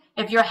you.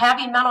 If you're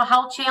having mental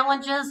health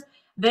challenges,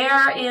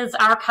 there is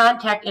our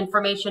contact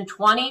information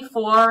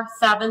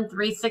 24/7,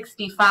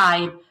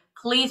 365.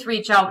 Please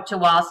reach out to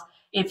us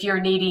if you're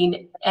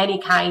needing any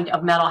kind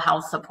of mental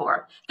health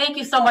support. Thank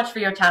you so much for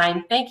your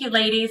time. Thank you,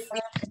 ladies.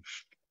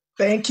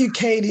 Thank you,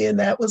 Katie. And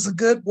that was a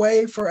good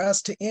way for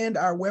us to end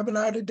our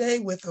webinar today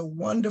with a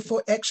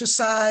wonderful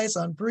exercise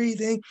on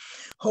breathing.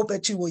 Hope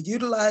that you will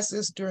utilize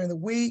this during the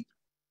week.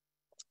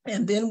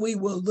 And then we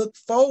will look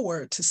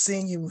forward to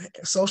seeing you,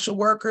 social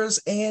workers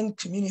and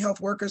community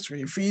health workers, for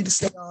you to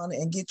stay on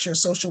and get your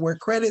social work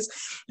credits.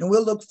 And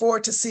we'll look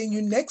forward to seeing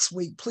you next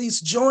week. Please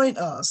join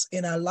us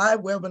in our live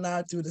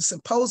webinar through the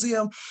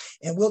symposium,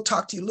 and we'll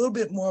talk to you a little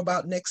bit more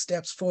about next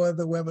steps for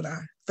the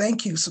webinar.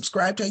 Thank you.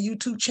 Subscribe to our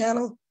YouTube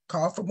channel.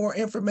 Call for more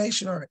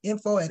information or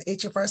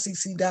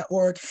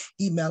info@hfrcc.org.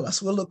 Email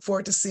us. We'll look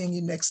forward to seeing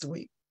you next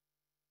week.